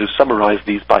we're going to summarize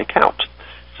these by count.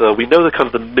 So we know the kind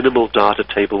of the minimal data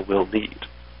table we'll need.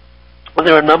 And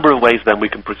there are a number of ways then we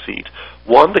can proceed.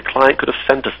 One, the client could have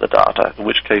sent us the data, in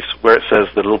which case where it says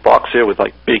the little box here with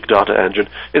like big data engine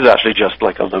is actually just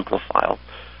like a local file.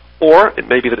 Or it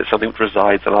may be that it's something which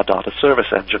resides in our data service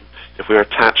engine. If we're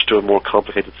attached to a more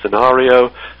complicated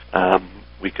scenario,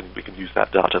 we can use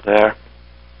that data there.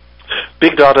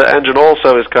 Big data engine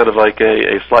also is kind of like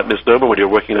a slight misnomer when you're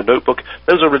working in a notebook.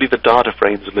 Those are really the data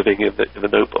frames living in the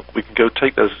notebook. We can go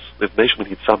take those information we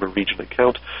need, summer, region, and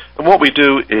count. And what we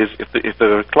do is, if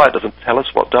the client doesn't tell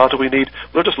us what data we need,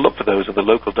 we'll just look for those in the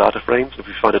local data frames. If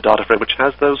we find a data frame which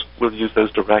has those, we'll use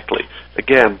those directly.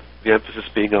 Again, the emphasis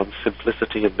being on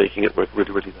simplicity and making it work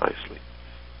really, really nicely.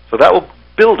 So that will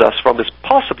build us from this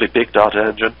possibly big data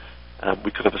engine.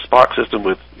 We could have a Spark system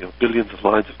with billions of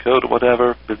lines of code or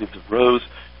whatever, billions of rows.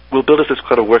 We'll build us this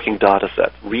kind of working data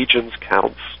set, regions,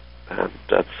 counts, and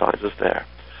sizes there.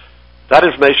 That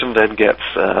information then gets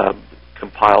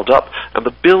compiled up, and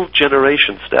the build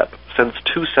generation step sends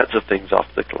two sets of things off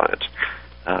to the client.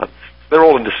 They're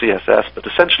all in the CSS, but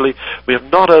essentially we have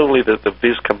not only the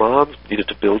viz commands needed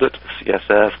to build it, the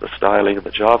CSS, the styling, and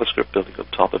the JavaScript building on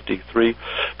top of D3,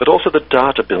 but also the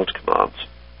data build commands.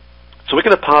 So we're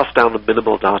going to pass down the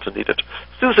minimal data needed.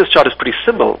 Since this chart is pretty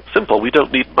simple, we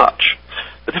don't need much.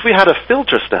 But if we had a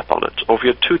filter step on it, or if we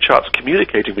had two charts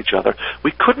communicating with each other,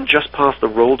 we couldn't just pass the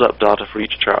rolled up data for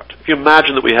each chart. If you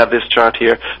imagine that we have this chart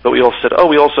here, but we also said, oh,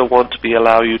 we also want to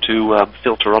allow you to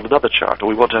filter on another chart, or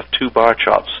we want to have two bar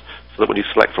charts, so that when you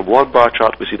select from one bar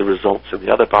chart, we see the results in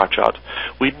the other bar chart.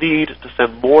 We need to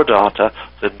send more data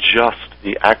than just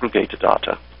the aggregated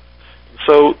data.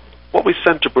 So what we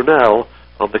send to Brunel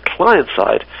on the client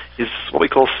side is what we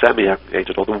call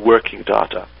semi-aggregated, or the working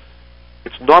data.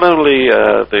 It's not only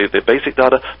the basic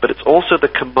data, but it's also the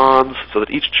commands so that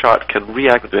each chart can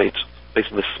re-aggregate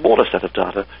based on the smaller set of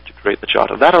data to create the chart.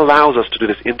 And that allows us to do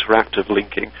this interactive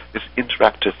linking, this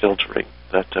interactive filtering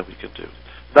that we can do.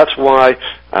 That's why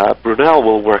Brunel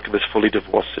will work in this fully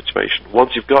divorced situation.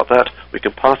 Once you've got that, we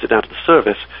can pass it down to the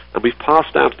service, and we've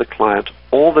passed down to the client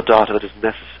all the data that is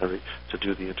necessary to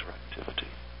do the interactivity.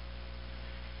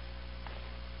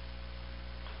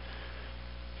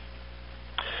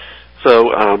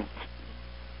 So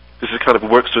this is kind of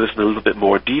works through this in a little bit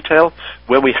more detail.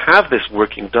 When we have this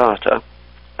working data,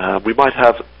 we might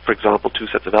have, for example, two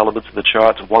sets of elements in the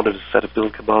chart. One is a set of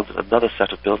build commands and another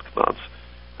set of build commands.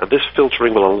 And this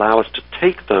filtering will allow us to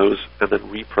take those and then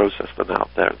reprocess them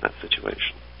out there in that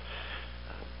situation.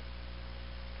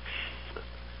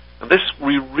 And this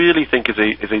we really think is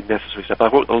a necessary step.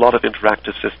 I've worked with a lot of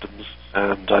interactive systems,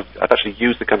 and I've actually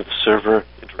used the kind of server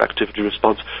interactivity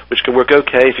response, which can work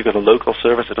okay if you've got a local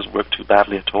service. It doesn't work too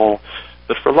badly at all.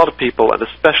 But for a lot of people, and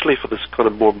especially for this kind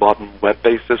of more modern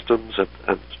web-based systems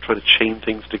and trying to chain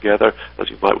things together, as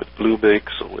you might with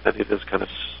Bluemix or with any of this kind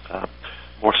of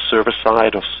more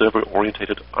server-side or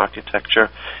server-orientated architecture,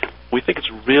 we think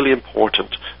it's really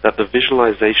important that the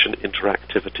visualization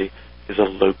interactivity is a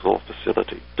local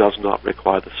facility, does not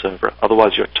require the server.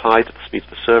 Otherwise, you're tied to the speed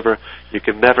of the server. You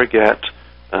can never get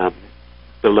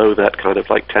below that kind of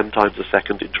like 10 times a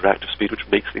second interactive speed, which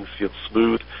makes things feel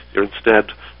smooth. You're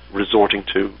instead resorting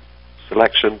to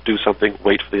selection, do something,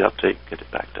 wait for the update, get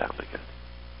it back down again.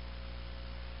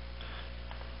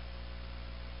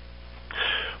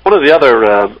 One of the other,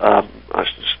 I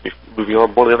should just be moving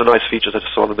on, one of the other nice features I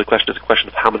just saw in the question is a question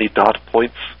of how many data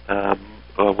points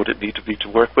would it need to be to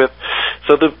work with.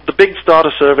 So the big data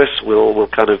service will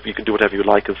kind of, you can do whatever you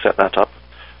like and set that up.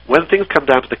 When things come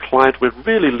down to the client, we're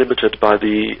really limited by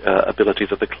the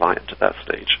abilities of the client at that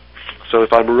stage. So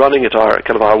if I'm running at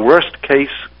our worst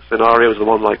case scenario, is the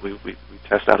one like we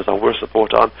test out as our worst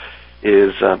support on,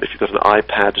 is if you've got an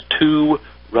iPad 2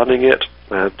 running it,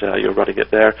 and you're running it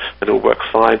there, then it'll work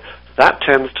fine. That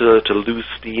tends to lose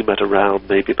steam at around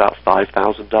maybe about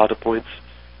 5,000 data points.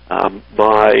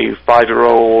 My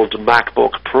 5-year-old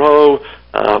MacBook Pro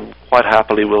quite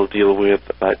happily will deal with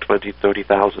about 20,000,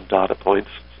 30,000 data points,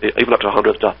 even up to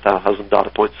 100,000 data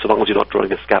points, so long as you're not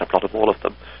drawing a scatter plot of all of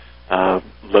them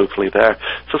locally there.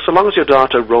 So long as your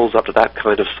data rolls up to that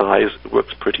kind of size, it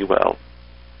works pretty well.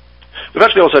 We've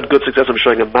actually also had good success. I'm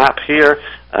showing a map here.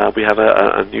 We have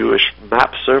a newish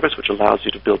map service which allows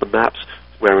you to build the maps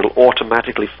where it will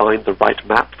automatically find the right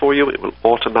map for you. It will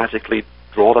automatically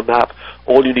draw the map.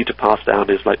 All you need to pass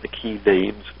down is like the key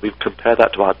names. We've compared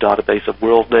that to our database of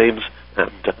world names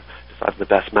and decided the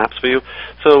best maps for you.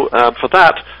 So for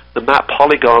that, the map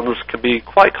polygons can be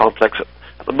quite complex.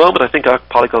 At the moment, I think our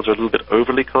polygons are a little bit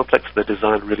overly complex. They're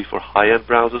designed really for high-end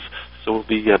browsers. So we'll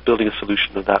be building a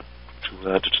solution of that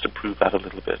to just improve that a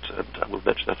little bit, and we'll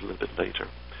mention that a little bit later.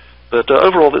 But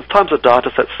overall, in terms of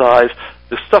data set size,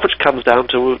 the stuff which comes down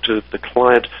to the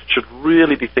client should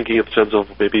really be thinking in terms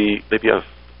of maybe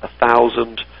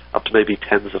 1,000 up to maybe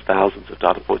tens of thousands of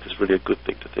data points is really a good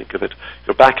thing to think of it.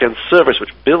 Your back-end service,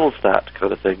 which builds that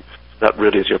kind of thing, that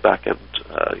really is your back-end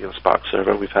Spark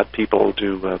server. We've had people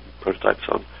do prototypes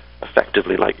on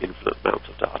effectively like infinite amounts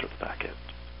of data at the back end.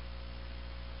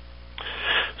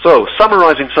 So,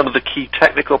 summarizing some of the key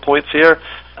technical points here,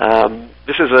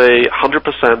 this is a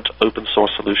 100% open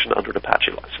source solution under an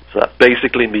Apache license. So that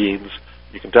basically means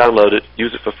you can download it,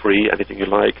 use it for free, anything you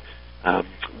like.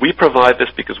 We provide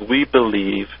this because we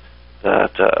believe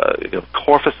that the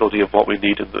core facility of what we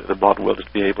need in the modern world is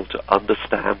to be able to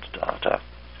understand data.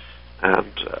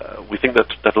 And we think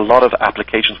that a lot of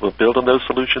applications will build on those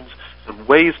solutions, and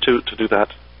ways to do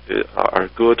that are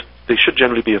good. They should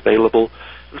generally be available.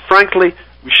 And frankly,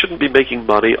 we shouldn't be making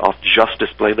money off just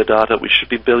displaying the data. We should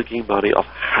be making money off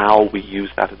how we use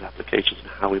that in applications and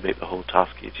how we make the whole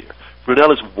task easier.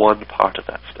 Brunel is one part of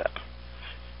that step.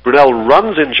 Brunel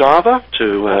runs in Java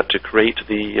to create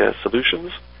the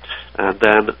solutions, and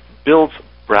then builds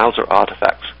browser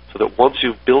artifacts so that once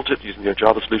you've built it using your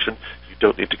Java solution, you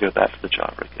don't need to go back to the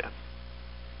Java again.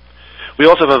 We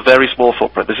also have a very small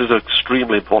footprint. This is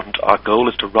extremely important. Our goal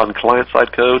is to run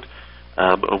client-side code.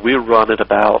 We run at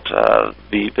about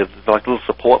the little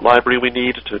support library we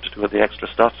need to do the extra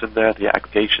stuffs in there, the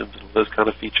aggregations and those kind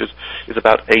of features, is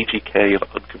about 80K of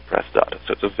uncompressed data.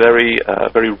 So it's a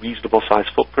very reasonable size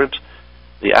footprint.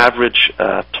 The average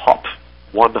top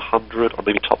 100 or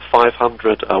maybe top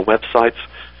 500 websites,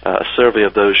 a survey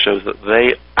of those shows that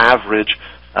they average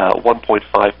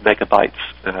 1.5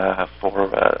 megabytes for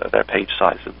their page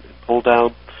size in pull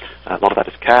down. A lot of that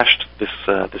is cached.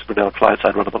 This Brunel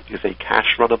client-side runnable is a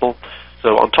cache runnable.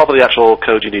 So on top of the actual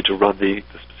code, you need to run the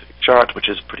specific chart, which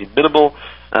is pretty minimal.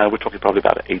 We're talking probably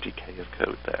about 80K of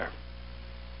code there.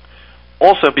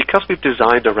 Also, because we've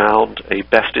designed around a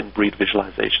best-in-breed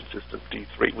visualization system,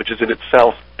 D3, which is in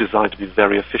itself designed to be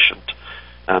very efficient,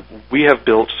 we have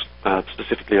built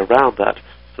specifically around that.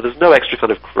 So there's no extra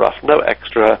kind of cruft, no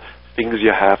extra things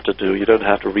you have to do. You don't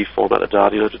have to reformat the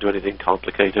data. You don't have to do anything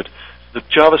complicated. The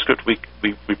JavaScript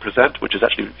we present, which is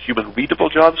actually human-readable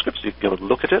JavaScript, so you can go and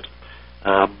look at it.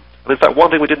 And in fact,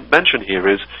 one thing we didn't mention here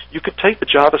is you could take the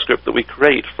JavaScript that we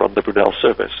create from the Brunel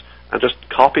service and just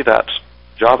copy that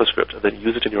JavaScript and then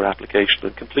use it in your application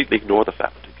and completely ignore the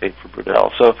fact that it came from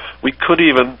Brunel. So we could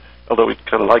even, although we'd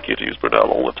kind of like you to use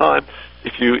Brunel all the time,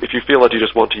 if you feel that you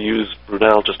just want to use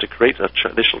Brunel just to create an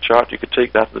initial chart, you could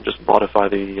take that and then just modify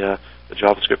the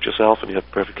JavaScript yourself, and you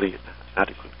have perfectly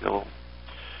adequate goal.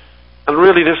 And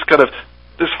really,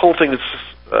 this whole thing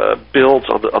builds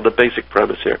on the basic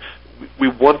premise here. We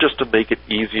want just to make it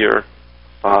easier,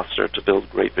 faster to build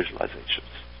great visualizations.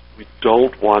 We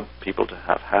don't want people to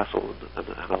have hassle and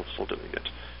hassle doing it.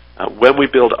 When we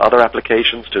build other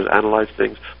applications to analyze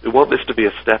things, we want this to be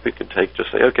a step we can take.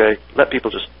 Just say, okay, let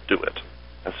people just do it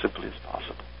as simply as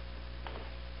possible.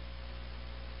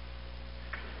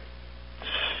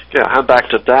 Okay, I'll hand back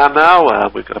to Dan now.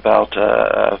 We've got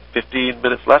about 15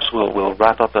 minutes left. We'll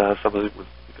wrap up we've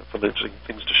got some interesting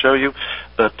things to show you.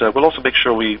 But we'll also make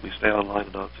sure we stay online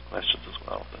and answer questions as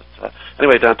well. But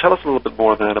anyway, Dan, tell us a little bit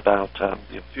more then about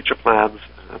future plans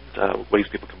and ways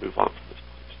people can move on from this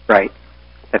point. Right.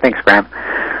 Thanks, Graham.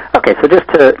 Okay, so just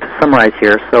to summarize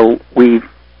here, so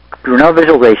Brunel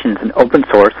Visualization is an open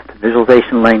source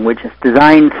visualization language. It's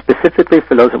designed specifically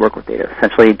for those that work with data,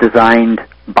 essentially designed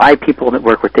by people that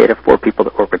work with data for people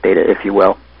that work with data, if you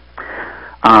will.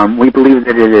 We believe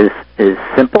that it is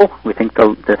simple. We think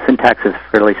the syntax is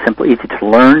fairly simple, easy to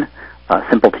learn,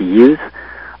 simple to use.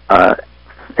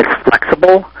 It's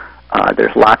flexible.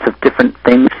 There's lots of different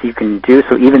things you can do.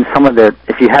 So even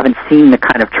if you haven't seen the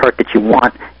kind of chart that you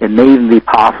want, it may even be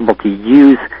possible to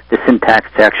use the syntax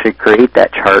to actually create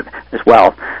that chart as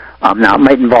well. Now, it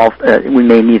might involve, we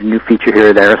may need a new feature here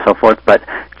or there, so forth, but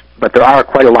there are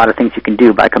quite a lot of things you can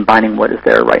do by combining what is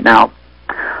there right now.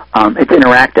 It's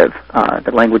interactive.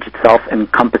 The language itself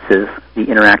encompasses the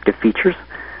interactive features,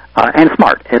 and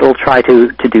smart. It'll try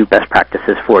to do best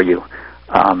practices for you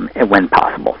when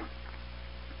possible.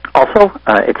 Also,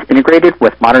 it's integrated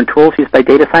with modern tools used by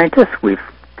data scientists. We've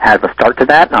had a start to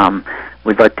that.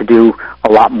 We'd like to do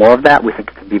a lot more of that. We think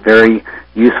it can be very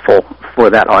useful for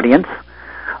that audience.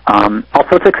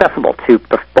 Also, it's accessible to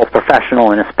both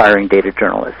professional and aspiring data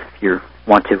journalists. If you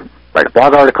want to write a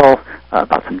blog article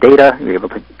about some data, you're able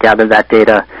to gather that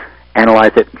data,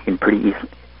 analyze it. You can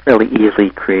fairly easily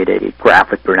create a graph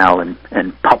with Brunel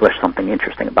and publish something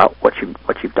interesting about what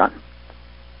you've done.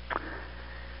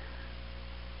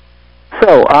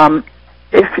 So,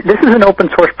 if this is an open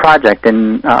source project,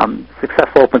 and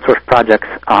successful open source projects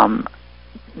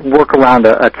work around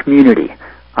a community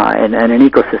and an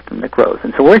ecosystem that grows.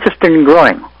 And so we're interested in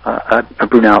growing a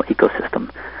Brunel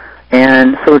ecosystem.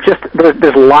 And so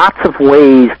there's lots of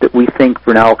ways that we think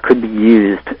Brunel could be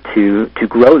used to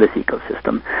grow this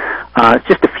ecosystem.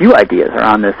 Just a few ideas are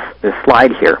on this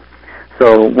slide here.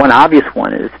 So one obvious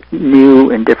one is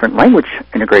new and different language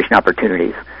integration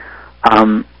opportunities.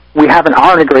 We have an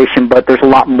R integration, but there's a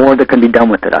lot more that can be done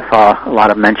with it. I saw a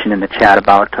lot of mention in the chat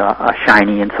about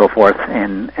Shiny and so forth,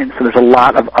 and so there's a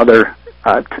lot of other,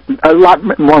 a lot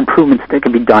more improvements that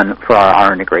can be done for our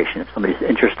R integration if somebody's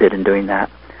interested in doing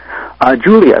that.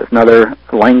 Julia is another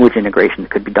language integration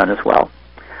that could be done as well.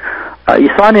 You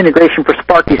saw an integration for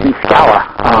Spark using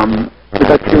Scala. We'd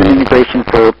like to do an integration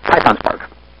for Python Spark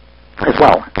as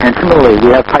well. And similarly,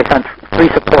 we have Python 3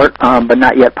 support, but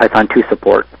not yet Python 2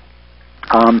 support.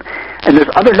 And there's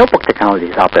other notebook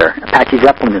technologies out there. Apache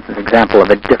Zeppelin is an example of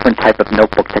a different type of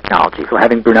notebook technology. So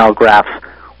having Brunel graphs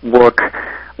work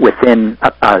within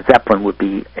Zeppelin would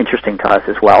be interesting to us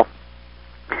as well.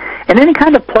 And any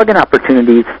kind of plugin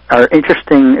opportunities are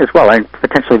interesting as well, and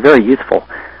potentially very useful,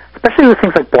 especially with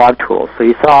things like blog tools. So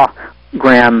you saw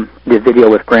the video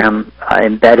with Graham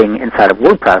embedding inside of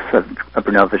WordPress a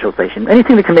Brunel visualization.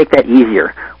 Anything that can make that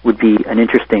easier would be an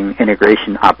interesting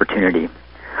integration opportunity.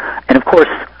 And of course,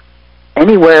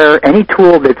 anywhere, any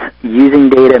tool that's using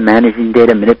data, managing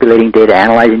data, manipulating data,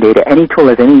 analyzing data, any tool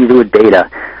that has anything to do with data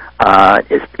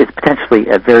is potentially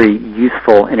a very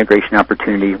useful integration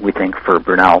opportunity, we think, for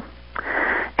Brunel.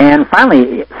 And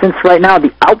finally, since right now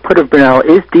the output of Brunel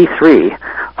is D3,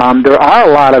 there are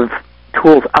a lot of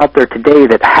tools out there today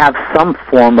that have some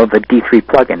form of a D3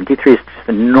 plugin. D3 is just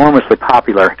enormously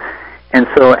popular. And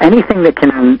so anything that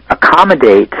can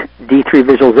accommodate D3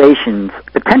 visualizations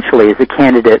potentially is a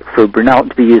candidate for Brunel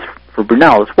to be used for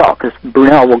Brunel as well, because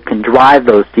Brunel can drive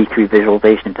those D3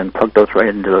 visualizations and plug those right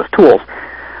into those tools.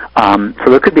 So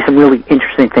there could be some really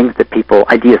interesting things that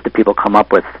ideas that people come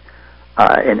up with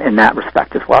in that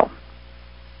respect as well.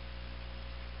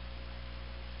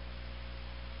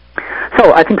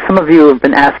 So I think some of you have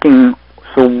been asking,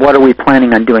 so what are we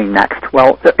planning on doing next?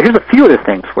 Well, here's a few of the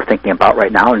things we're thinking about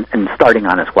right now and starting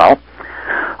on as well,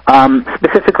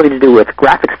 specifically to do with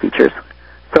graphics features.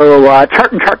 So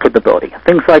chart-in-chart capability,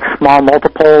 things like small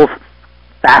multiples,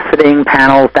 faceting,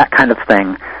 panels, that kind of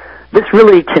thing. This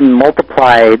really can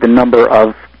multiply the number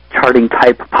of charting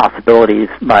type possibilities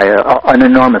by an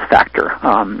enormous factor.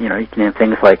 You can have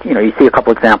things like, you see a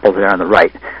couple examples there on the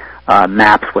right.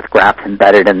 Maps with graphs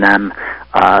embedded in them,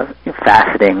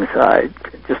 facetings,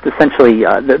 just essentially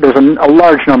there's a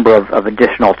large number of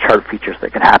additional chart features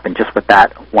that can happen just with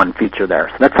that one feature there.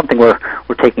 So that's something we're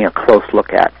taking a close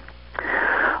look at.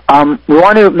 We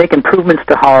want to make improvements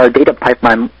to how our data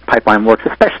pipeline works,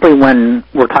 especially when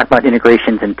we're talking about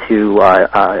integrations into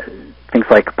things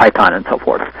like Python and so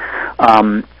forth.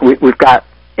 We've got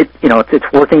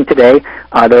it's working today.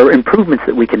 There are improvements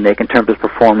that we can make in terms of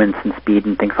performance and speed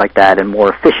and things like that, and more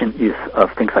efficient use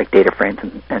of things like data frames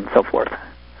and so forth.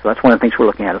 So that's one of the things we're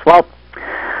looking at as well.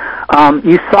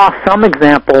 You saw some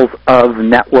examples of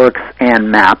networks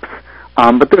and maps,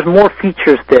 but there's more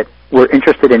features that we're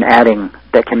interested in adding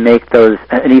that can make those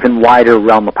an even wider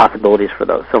realm of possibilities for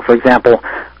those. So, for example,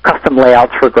 custom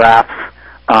layouts for graphs,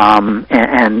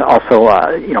 and also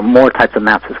more types of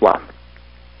maps as well.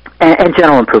 And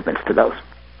general improvements to those.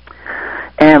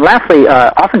 And lastly,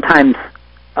 oftentimes,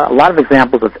 a lot of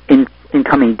examples of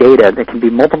incoming data that can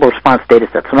be multiple response data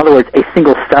sets. So in other words, a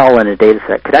single cell in a data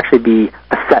set could actually be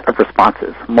a set of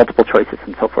responses, multiple choices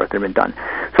and so forth that have been done.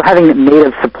 So having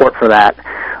native support for that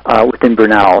within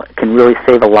Brunel can really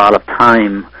save a lot of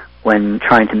time when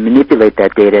trying to manipulate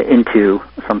that data into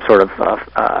some sort of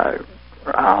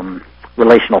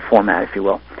relational format, if you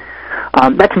will.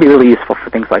 That can be really useful for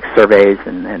things like surveys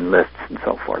and lists and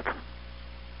so forth.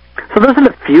 So those are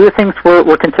the few things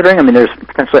we're considering. I mean, there's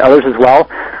potentially others as well.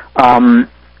 On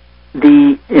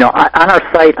our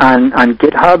site on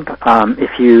GitHub,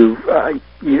 if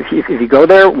you go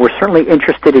there, we're certainly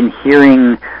interested in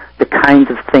hearing the kinds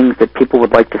of things that people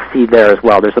would like to see there as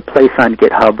well. There's a place on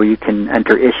GitHub where you can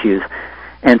enter issues,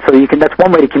 and so that's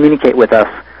one way to communicate with us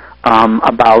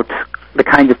about the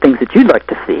kinds of things that you'd like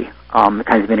to see. The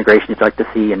kinds of integration you'd like to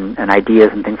see and ideas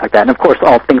and things like that. And of course,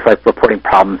 all things like reporting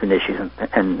problems and issues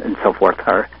and so forth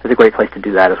is a great place to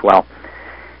do that as well.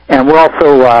 And we're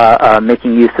also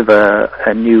making use of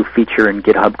a new feature in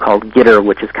GitHub called Gitter,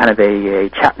 which is kind of a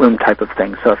chat room type of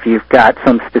thing. So if you've got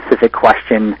some specific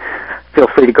question, feel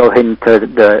free to go ahead into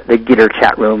the Gitter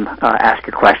chat room, ask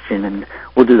your question, and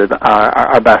we'll do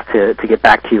our best to get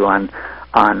back to you on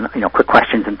quick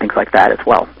questions and things like that as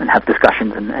well, and have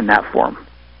discussions in that form.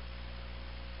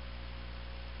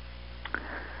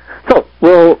 So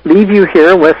we'll leave you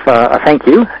here with a thank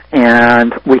you,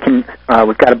 and we've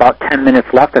got about 10 minutes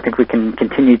left. I think we can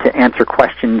continue to answer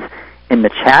questions in the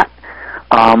chat.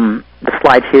 The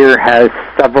slide here has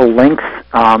several links.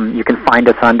 You can find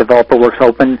us on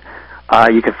developerWorksOpen.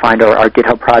 You can find our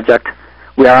GitHub project.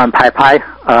 We are on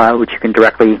PyPy, which you can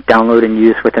directly download and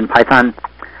use within Python.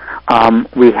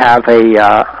 We have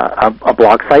a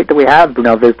blog site that we have,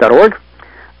 brunelviz.org.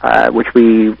 Which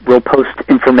we will post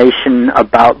information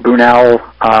about Brunel.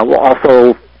 We'll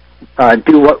also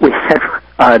do what we said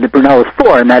that Brunel is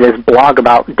for, and that is blog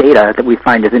about data that we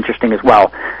find is interesting as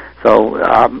well.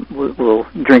 So we'll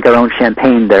drink our own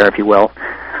champagne there, if you will.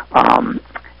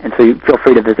 And so you feel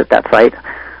free to visit that site.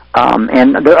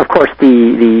 And of course,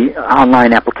 the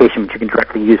online application, which you can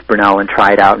directly use Brunel and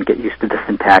try it out and get used to the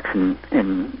syntax and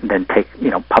then take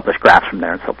publish graphs from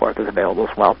there and so forth, is available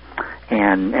as well.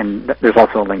 And there's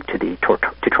also a link to the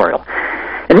tutorial.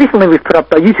 And recently we've put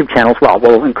up a YouTube channel as well.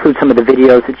 We'll include some of the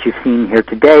videos that you've seen here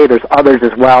today. There's others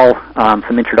as well,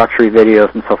 some introductory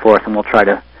videos and so forth, and we'll try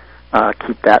to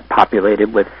keep that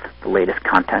populated with the latest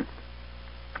content.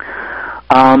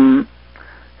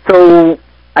 So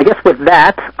I guess with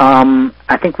that,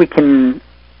 I think we can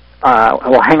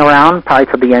we'll hang around probably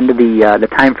till the end of the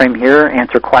time frame here,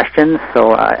 answer questions.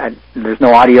 So there's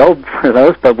no audio for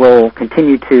those, but we'll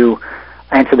continue to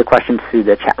answer the questions through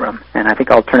the chat room. And I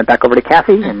think I'll turn it back over to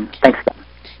Kathy, and thanks again.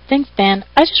 Thanks, Dan.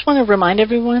 I just want to remind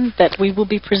everyone that we will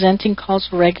be presenting calls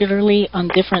regularly on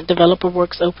different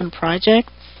developerWorksOpen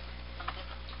projects,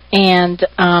 and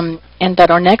that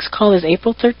our next call is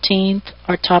April 13th.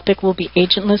 Our topic will be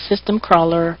Agentless System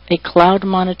Crawler, a cloud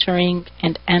monitoring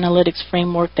and analytics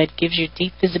framework that gives you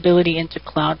deep visibility into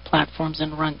cloud platforms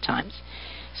and runtimes.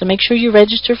 So make sure you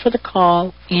register for the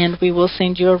call, and we will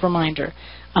send you a reminder.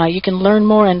 You can learn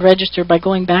more and register by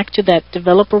going back to that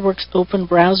developerWorksOpen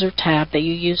browser tab that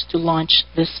you used to launch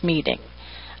this meeting.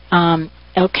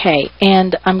 Okay,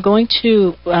 and I'm going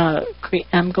to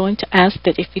ask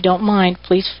that if you don't mind,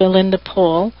 please fill in the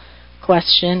poll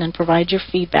question and provide your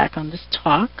feedback on this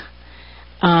talk.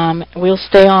 We'll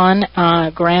stay on.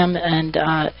 Graham and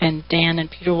Dan and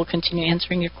Peter will continue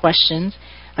answering your questions.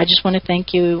 I just want to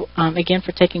thank you again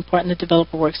for taking part in the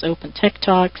developerWorksOpen Tech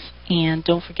Talks, and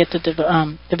don't forget to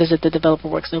visit the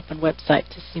developerWorksOpen website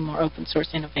to see more open source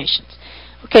innovations.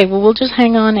 Okay, well, we'll just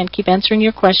hang on and keep answering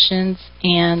your questions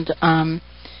and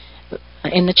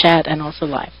in the chat and also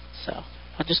live. So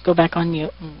I'll just go back on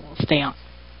mute and we'll stay on.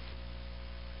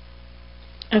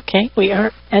 Okay, we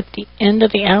are at the end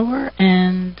of the hour,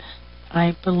 and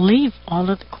I believe all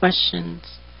of the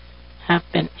questions have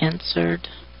been answered.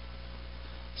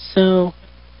 So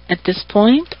at this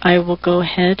point, I will go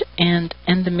ahead and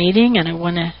end the meeting, and I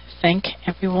want to thank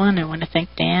everyone. I want to thank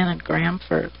Dan and Graham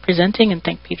for presenting, and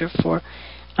thank Peter for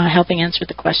helping answer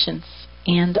the questions.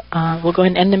 And we'll go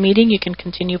ahead and end the meeting. You can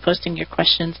continue posting your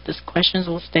questions. The questions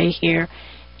will stay here,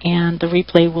 and the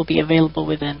replay will be available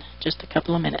within just a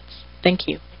couple of minutes. Thank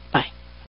you.